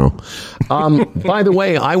never know. By the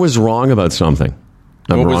way, I was wrong about something.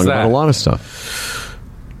 I'm wrong about a lot of stuff.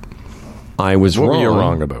 I was wrong. What were you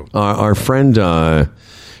wrong about? Our friend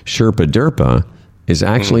Sherpa Derpa is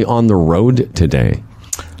actually on the road today.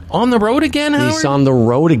 On the road again, Howard? He's on the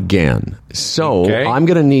road again. So I'm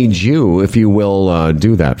going to need you, if you will,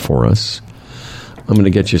 do that for us. I'm going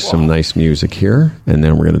to get you some nice music here, and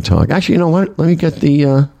then we're going to talk. Actually, you know what? Let me get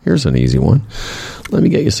here's an easy one. Let me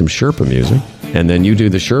get you some Sherpa music, and then you do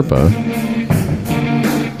the Sherpa.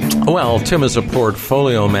 Well, Tim is a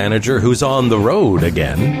portfolio manager who's on the road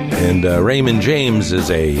again, and Raymond James is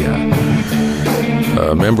a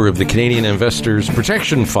member of the Canadian Investors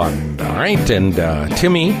Protection Fund, all right? And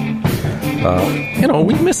Timmy...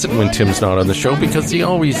 we miss it when Tim's not on the show because he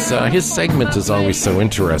always, his segment is always so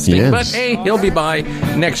interesting. Yes. But hey, he'll be by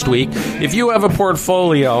next week. If you have a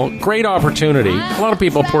portfolio, great opportunity. A lot of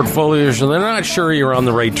people portfolios, and they're not sure you're on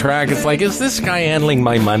the right track. It's like, is this guy handling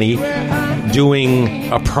my money,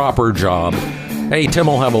 doing a proper job? Hey, Tim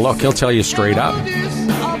will have a look. He'll tell you straight up.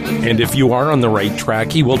 And if you are on the right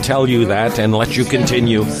track, he will tell you that and let you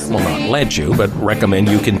continue. Well, not let you, but recommend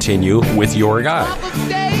you continue with your guy.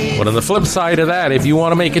 But on the flip side of that, if you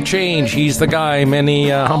want to make a change, he's the guy. Many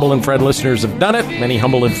Humble and Fred listeners have done it. Many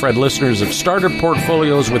Humble and Fred listeners have started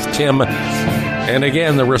portfolios with Tim. And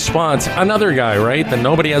again, the response, another guy, right, that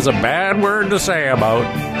nobody has a bad word to say about,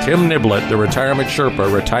 Tim Niblett, the Retirement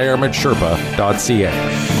Sherpa,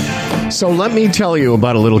 retirementsherpa.ca. So let me tell you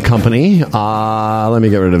about a little company. Let me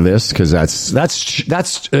get rid of this because that's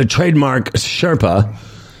a trademark Sherpa.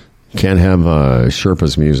 Can't have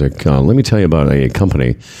Sherpa's music. Let me tell you about a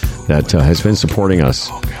company that has been supporting us.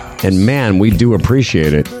 And man, we do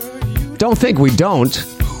appreciate it. Don't think we don't.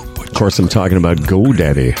 Of course, I'm talking about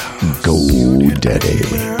GoDaddy. GoDaddy.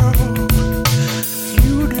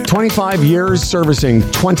 25 years servicing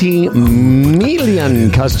 20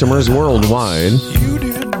 million customers worldwide.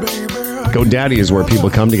 GoDaddy is where people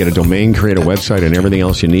come to get a domain, create a website, and everything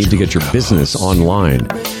else you need to get your business online.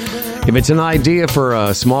 If it's an idea for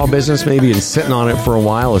a small business, maybe you're sitting on it for a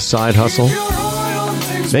while, a side hustle.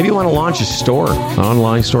 Maybe you want to launch a store, an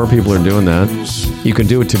online store. People are doing that. You can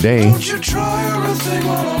do it today.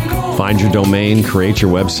 Find your domain, create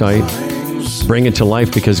your website, bring it to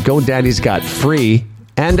life because GoDaddy's got free,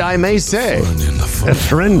 and I may say, a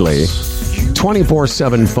friendly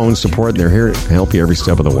 24/7 phone support. They're here to help you every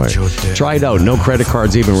step of the way. Try it out. No credit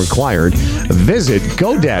cards even required. Visit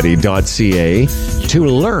GoDaddy.ca to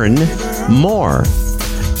learn more.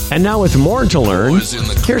 And now with more to learn,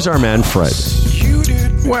 here's our man Fred.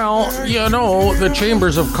 Well, the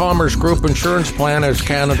Chambers of Commerce Group Insurance Plan is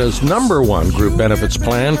Canada's #1 group benefits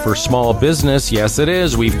plan for small business. Yes, it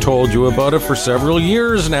is. We've told you about it for several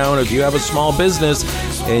years now. And if you have a small business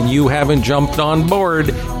and you haven't jumped on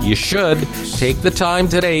board, you should. Take the time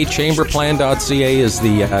today. Chamberplan.ca is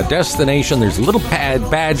the destination. There's a little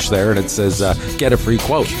badge there, and it says, get a free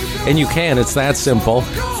quote. And you can. It's that simple.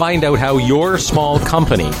 Find out how your small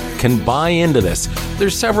company can buy into this.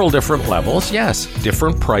 There's several different levels. Yes,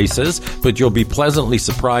 different prices, but you'll be pleasantly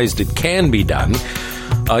surprised it can be done.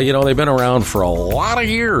 They've been around for a lot of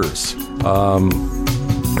years.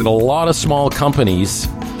 And a lot of small companies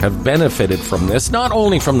have benefited from this, not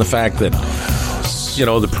only from the fact that,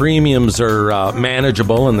 the premiums are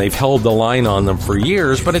manageable and they've held the line on them for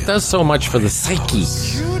years, but it does so much for the psyche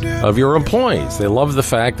of your employees. They love the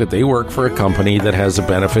fact that they work for a company that has a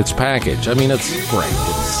benefits package. I mean, it's great.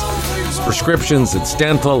 It's prescriptions, it's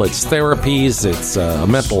dental, it's therapies, it's a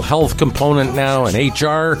mental health component now, an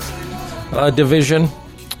HR division,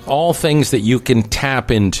 all things that you can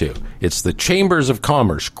tap into. It's the Chambers of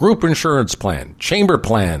Commerce Group Insurance Plan,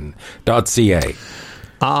 chamberplan.ca.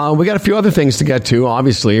 We got a few other things to get to.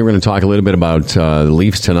 Obviously, we're going to talk a little bit about the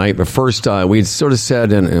Leafs tonight. But first, we sort of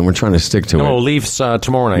said, and we're trying to stick to it. No, Leafs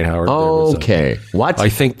tomorrow night, Howard. Okay. What? I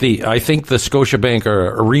think the Scotiabank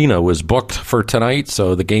Arena was booked for tonight,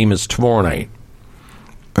 so the game is tomorrow night.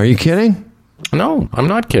 Are you kidding? No, I'm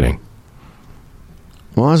not kidding.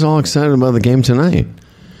 Well, I was all excited about the game tonight.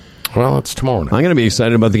 Well, it's tomorrow night. I'm going to be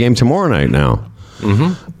excited about the game tomorrow night now.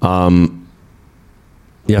 Mm-hmm.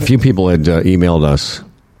 Yeah, a few people had emailed us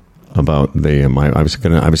about the.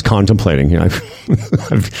 I was contemplating.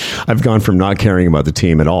 I've gone from not caring about the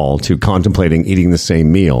team at all to contemplating eating the same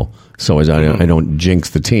meal, so as I don't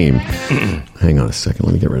jinx the team. Hang on a second,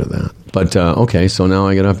 let me get rid of that. But okay, so now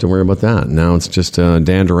I have to worry about that. Now it's just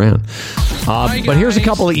Dan Duran. But here's a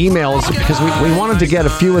couple of emails because we wanted to get a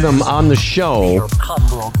few of them on the show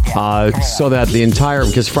so that the entire,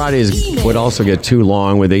 because Fridays would also get too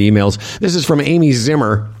long with the emails. This is from Amy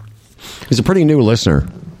Zimmer, who's a pretty new listener.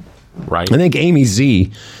 Right. I think Amy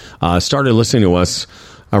Z started listening to us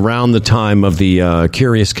around the time of the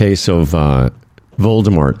curious case of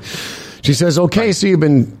Voldemort. She says, okay, so you've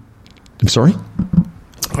been... I'm sorry?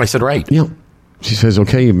 I said right. Yeah. She says,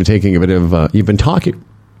 okay, you've been taking a bit of... you've been talking...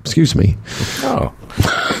 Excuse me. Oh.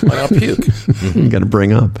 I'll puke. You got to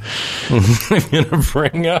bring up. I'm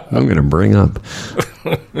going to bring up.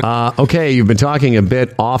 Okay, you've been talking a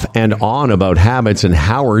bit off and on about habits and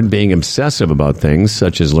Howard being obsessive about things,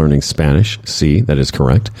 such as learning Spanish. See, that is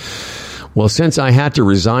correct. Well, since I had to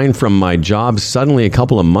resign from my job suddenly a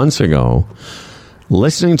couple of months ago,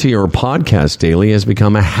 listening to your podcast daily has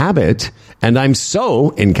become a habit, and I'm so,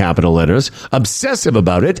 in capital letters, obsessive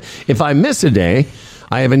about it. If I miss a day,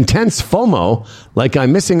 I have intense FOMO, like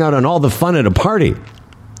I'm missing out on all the fun at a party.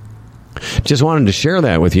 Just wanted to share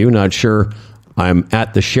that with you. Not sure I'm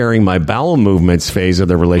at the sharing my bowel movements phase of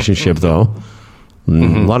the relationship, though. A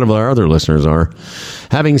lot of our other listeners are.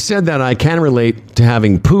 Having said that, I can relate to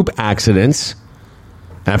having poop accidents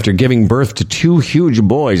after giving birth to 2 huge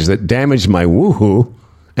boys that damaged my woohoo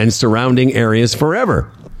and surrounding areas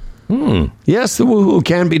forever. Yes, the woohoo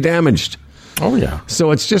can be damaged. Oh, yeah.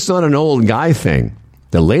 So it's just not an old guy thing.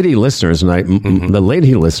 The lady listeners, the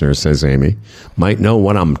lady listener, says Amy, might know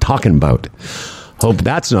what I'm talking about. Hope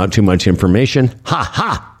that's not too much information. Ha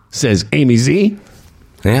ha, says Amy Z.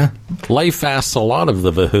 Yeah. Life asks a lot of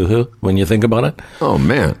the vahoo when you think about it. Oh,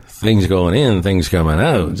 man. Things going in, things coming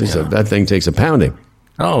out. That thing takes a pounding.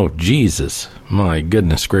 Oh, Jesus. My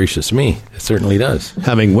goodness gracious me. It certainly does.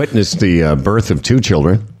 Having witnessed the birth of 2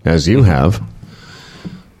 children, as you have,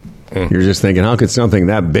 you're just thinking, how could something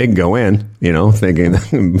that big go in? Thinking,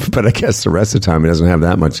 but I guess the rest of the time it doesn't have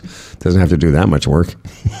to do that much work.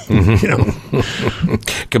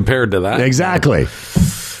 Compared to that. Exactly.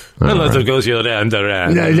 Unless it goes Dan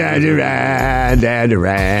Duran. Dan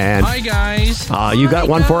Duran. Hi, guys. You got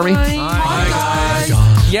one for me? Hi,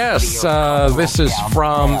 guys. Yes, this is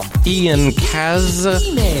from Ian Kaz.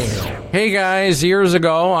 Hey, guys. Years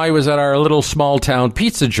ago, I was at our little small-town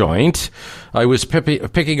pizza joint. I was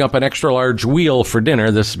picking up an extra-large wheel for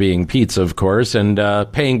dinner, this being pizza, of course, and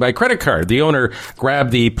paying by credit card. The owner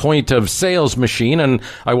grabbed the point-of-sales machine, and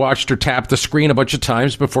I watched her tap the screen a bunch of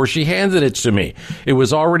times before she handed it to me. It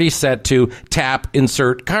was already set to tap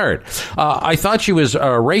insert card. I thought she was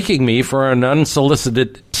raking me for an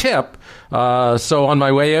unsolicited tip, so on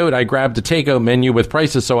my way out, I grabbed a takeout menu with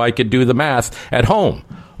prices so I could do the math at home.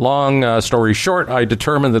 Long story short, I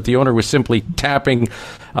determined that the owner was simply tapping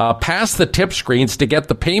past the tip screens to get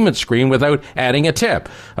the payment screen without adding a tip.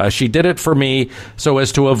 She did it for me so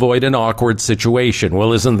as to avoid an awkward situation.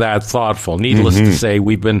 Well, isn't that thoughtful? Needless to say,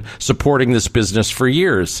 we've been supporting this business for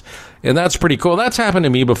years. And that's pretty cool. That's happened to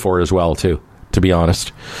me before as well, too, to be honest.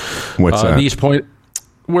 What's that?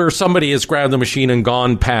 Where somebody has grabbed the machine and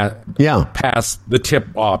gone past the tip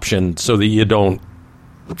option so that you don't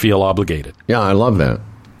feel obligated. Yeah, I love that.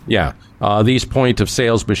 Yeah. These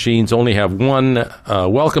point-of-sales machines only have one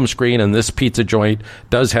welcome screen, and this pizza joint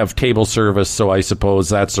does have table service, so I suppose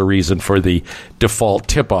that's the reason for the default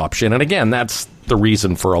tip option. And again, that's the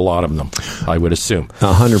reason for a lot of them, I would assume.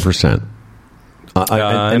 100%.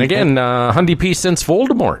 And again, Hundy P since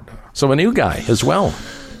Voldemort, so a new guy as well.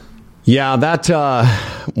 Yeah, that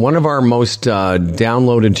one of our most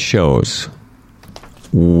downloaded shows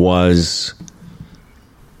was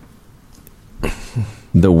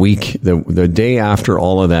the day after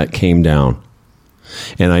all of that came down.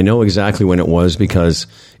 And I know exactly when it was because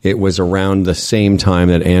it was around the same time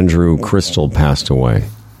that Andrew Crystal passed away.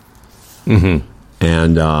 Mm-hmm.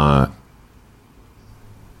 And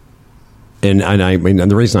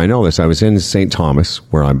the reason I know this, I was in St. Thomas,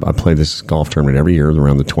 where I play this golf tournament every year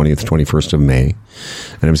around the 20th, 21st of May.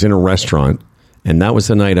 And I was in a restaurant, and that was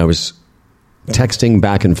the night I was texting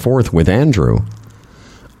back and forth with Andrew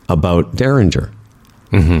about Derringer.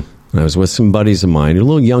 Mm-hmm. And I was with some buddies of mine, a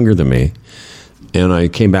little younger than me. And I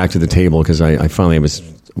came back to the table because I finally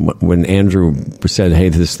when Andrew said, hey,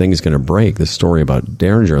 this thing is going to break, this story about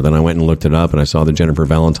Derringer, then I went and looked it up, and I saw the Jennifer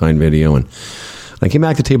Valentine video, and I came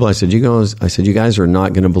back to the table. I said, you guys are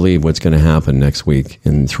not going to believe what's going to happen next week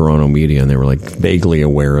in Toronto media. And they were like vaguely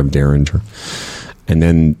aware of Derringer. And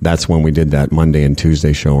then that's when we did that Monday and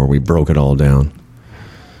Tuesday show where we broke it all down.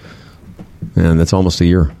 And that's almost a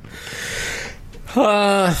year.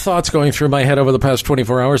 Thoughts going through my head over the past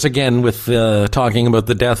 24 hours, again, with talking about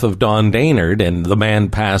the death of Don Daynard, and the man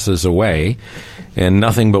passes away, and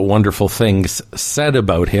nothing but wonderful things said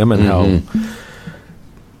about him, and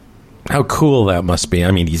how cool that must be.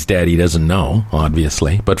 I mean, he's dead. He doesn't know,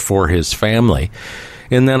 obviously, but for his family.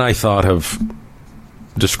 And then I thought of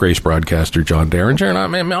disgraced broadcaster John Derringer. And I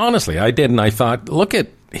mean, honestly, I did. And I thought, look at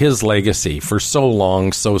his legacy for so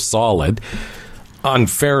long, so solid,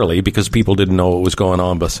 unfairly, because people didn't know what was going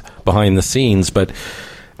on behind the scenes. But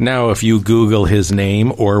now if you Google his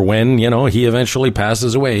name, or when, he eventually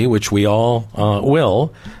passes away, which we all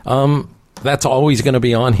will, that's always going to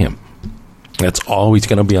be on him. That's always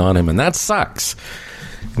going to be on him, and that sucks.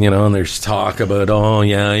 And there's talk about,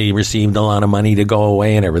 he received a lot of money to go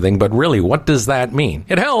away and everything, but really, what does that mean?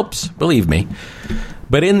 It helps, believe me.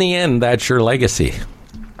 But in the end, that's your legacy.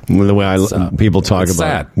 Well, the way people talk about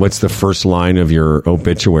sad. What's the first line of your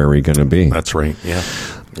obituary going to be? That's right, yeah.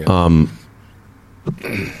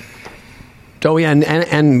 Oh yeah,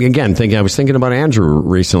 and again, I was thinking about Andrew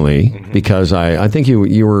recently because I think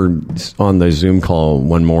you were on the Zoom call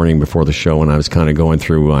one morning before the show, and I was kind of going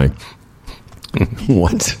through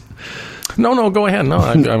what? No, go ahead. No,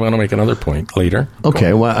 I want to make another point later.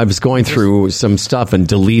 Okay, well, I was going through some stuff and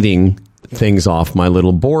deleting things off my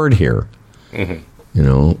little board here.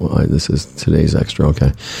 Mm-hmm. This is today's extra,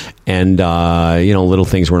 okay, and little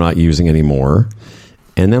things we're not using anymore.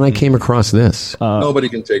 And then I came across this. Nobody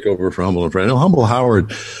can take over for Humble and Fred. No, Humble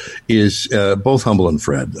Howard is both Humble and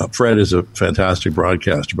Fred. Fred is a fantastic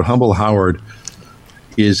broadcaster, but Humble Howard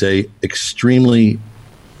is a extremely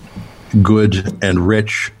good and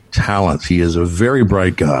rich talent. He is a very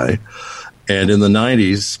bright guy. And in the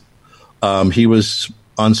 90s, he was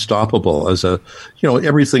unstoppable as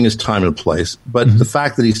everything is time and place. But the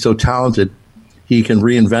fact that he's so talented, he can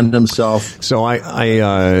reinvent himself. So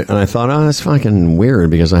I thought, that's fucking weird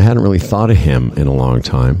because I hadn't really thought of him in a long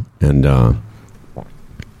time. And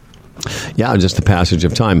just the passage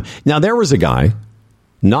of time. Now, there was a guy,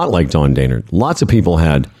 not like Don Daynard. Lots of people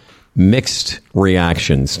had mixed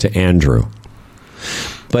reactions to Andrew.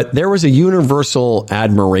 But there was a universal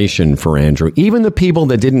admiration for Andrew. Even the people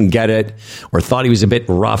that didn't get it or thought he was a bit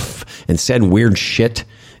rough and said weird shit.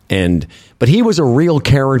 But he was a real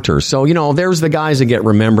character. So, there's the guys that get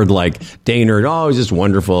remembered like Daynard. Oh, he's just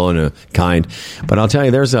wonderful and kind. But I'll tell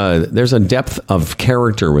you, there's a depth of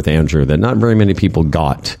character with Andrew that not very many people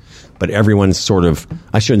got. But everyone's sort of,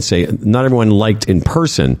 I shouldn't say, not everyone liked in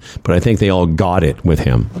person, but I think they all got it with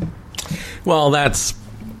him. Well, this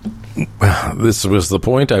was the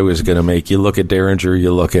point I was going to make. You look at Derringer,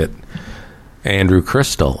 you look at Andrew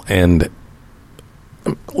Crystal, and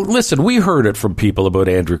listen, we heard it from people about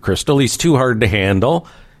Andrew Crystal. He's too hard to handle.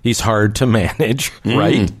 He's hard to manage,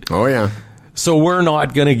 right? Oh, yeah. So we're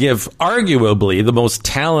not going to give, arguably, the most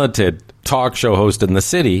talented talk show host in the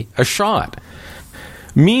city a shot.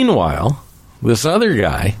 Meanwhile, this other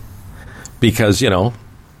guy, because,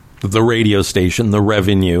 the radio station, the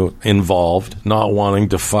revenue involved, not wanting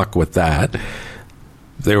to fuck with that,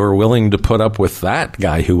 they were willing to put up with that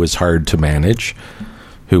guy who was hard to manage,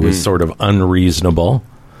 who was sort of unreasonable,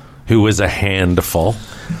 who was a handful.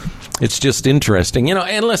 It's just interesting.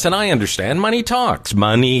 And listen, I understand. Money talks.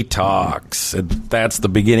 Money talks. That's the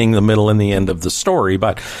beginning, the middle, and the end of the story,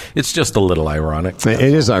 but it's just a little ironic. It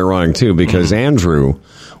is ironic, too, because Andrew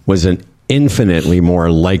was an infinitely more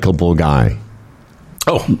likable guy.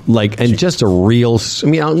 Oh. And just a real...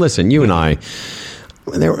 listen, you and I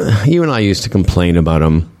used to complain about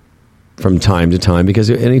him from time to time because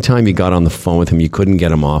anytime you got on the phone with him, you couldn't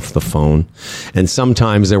get him off the phone. And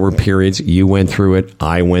sometimes there were periods, you went through it,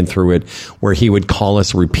 I went through it, where he would call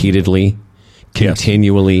us repeatedly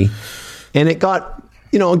continually. And it got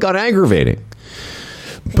aggravating.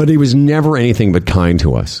 But he was never anything but kind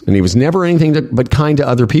to us. And he was never anything but kind to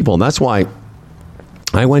other people. And that's why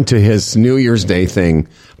I went to his New Year's Day thing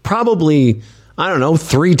probably,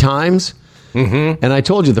 3 times. Mm-hmm. And I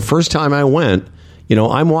told you the first time I went,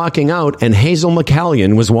 I'm walking out and Hazel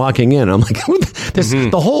McCallion was walking in. I'm like,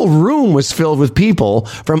 the whole room was filled with people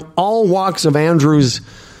from all walks of Andrews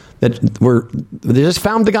they just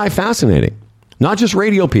found the guy fascinating. Not just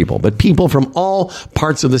radio people, but people from all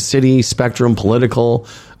parts of the city spectrum, political,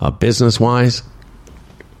 business-wise.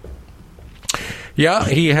 Yeah,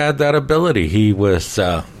 he had that ability. He was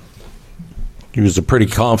a pretty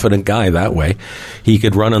confident guy that way. He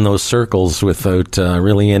could run in those circles without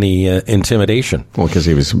really any intimidation. Well, because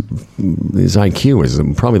his IQ was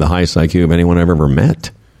probably the highest IQ of anyone I've ever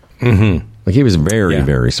met. Mm-hmm. Like he was very,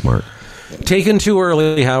 very smart. Taken too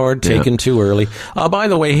early, Howard. Taken too early. By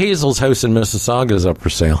the way, Hazel's house in Mississauga is up for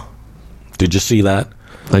sale. Did you see that?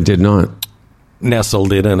 I did not.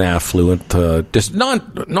 Nestled in an affluent,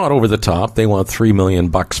 not over the top. They want $3 million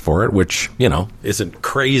for it, which isn't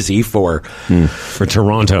crazy for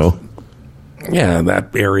Toronto. Yeah,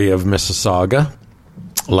 that area of Mississauga.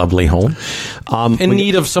 Lovely home. In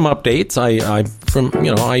need of some updates. I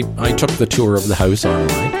took the tour of the house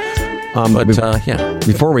online.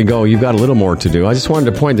 Before we go, you've got a little more to do. I just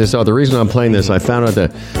wanted to point this out. The reason I'm playing this, I found out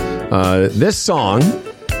that this song,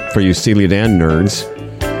 for you Steely Dan nerds,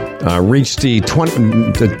 reached the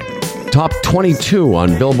top 22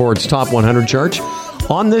 on Billboard's Top 100 chart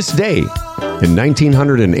on this day in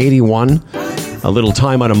 1981. A little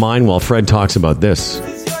time out of mind while Fred talks about this.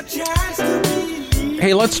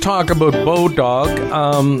 Hey, let's talk about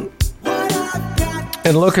Bodog.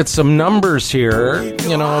 And look at some numbers here.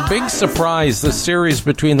 A big surprise, the series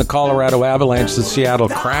between the Colorado Avalanche and Seattle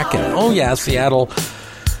Kraken. Oh, yeah, Seattle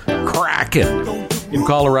Kraken. In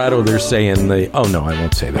Colorado, they're saying oh, no, I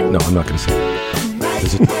won't say that. No, I'm not going to say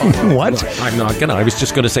that. What? I'm not going to. I was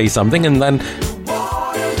just going to say something, and then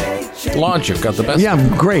Logic got the best.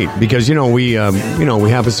 Yeah, great, because, we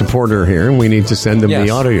have a supporter here, and we need to send them the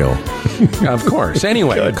audio. Of course.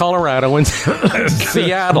 Anyway, Colorado and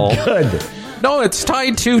Seattle. Good. No, it's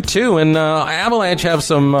tied 2-2, and Avalanche have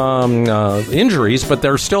some injuries, but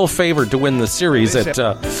they're still favored to win the series at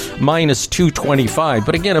minus 225.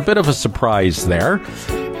 But again, a bit of a surprise there.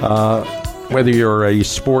 Whether you're a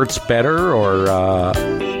sports bettor or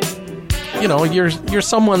you're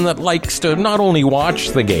someone that likes to not only watch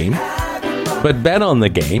the game but bet on the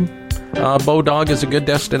game, Bodog is a good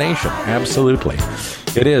destination. Absolutely.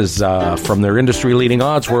 It is, from their industry-leading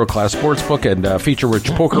odds, world-class sportsbook, and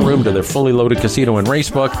feature-rich poker room to their fully loaded casino and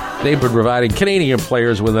racebook. They've been providing Canadian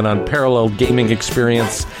players with an unparalleled gaming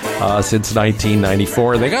experience since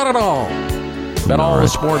 1994. They got it all. Bet all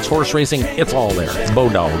sports, horse racing, it's all there. It's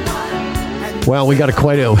Bodog. Well, we got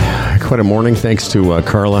quite a morning, thanks to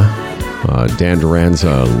Carla. Dan Duran's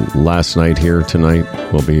last night here tonight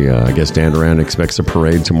will be, I guess Dan Duran expects a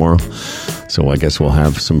parade tomorrow. So I guess we'll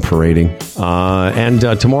have some parading. And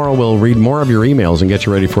tomorrow we'll read more of your emails and get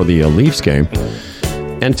you ready for the Leafs game.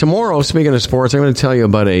 And tomorrow, speaking of sports, I'm going to tell you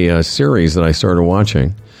about a series that I started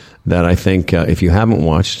watching that I think if you haven't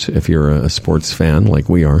watched, if you're a sports fan like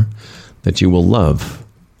we are, that you will love.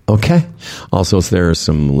 Okay? Also, there's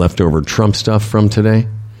some leftover Trump stuff from today.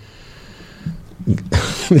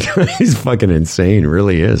 He's fucking insane,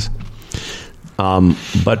 really is.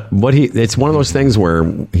 But it's one of those things where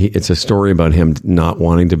it's a story about him not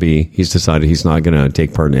wanting to be. He's decided he's not going to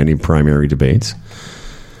take part in any primary debates.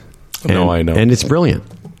 I know, and it's brilliant.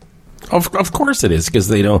 Of course it is, because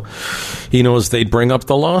he knows they'd bring up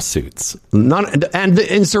the lawsuits, and the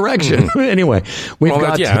insurrection. Anyway,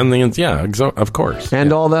 of course,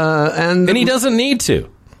 and all the and he doesn't need to.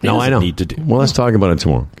 I know. Need to do. Well, let's talk about it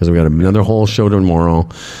tomorrow, because we got another whole show tomorrow.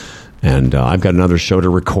 And I've got another show to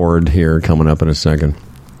record here coming up in a second.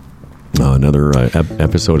 Another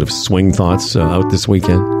episode of Swing Thoughts out this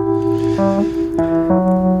weekend.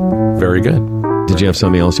 Very good. Did you have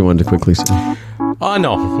something else you wanted to quickly say?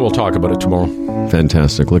 No. We'll talk about it tomorrow.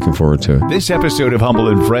 Fantastic. Looking forward to it. This episode of Humble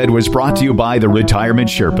and Fred was brought to you by the Retirement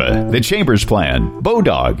Sherpa, the Chambers Plan,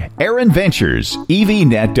 Bodog, Aaron Ventures,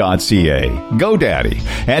 evnet.ca,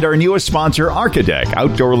 GoDaddy, and our newest sponsor, Architect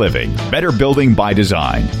Outdoor Living, better building by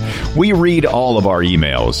design. We read all of our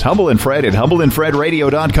emails, Humble and Fred at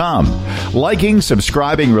humbleandfredradio.com. Liking,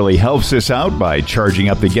 subscribing really helps us out by charging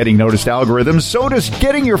up the Getting Noticed algorithm. So does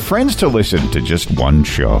getting your friends to listen to just one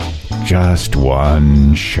show. Just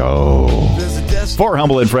one show. For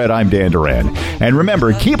Humble and Fred, I'm Dan Duran. And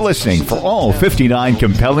remember, keep listening for all 59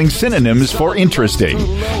 compelling synonyms for interesting.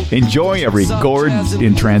 Enjoy every gourd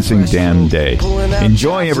entrancing damn day.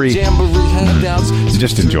 Enjoy every...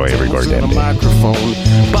 just enjoy every gourd damn day.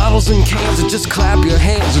 Bottles and cans, or just clap your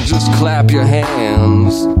hands, or just clap your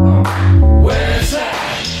hands. Where's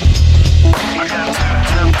that?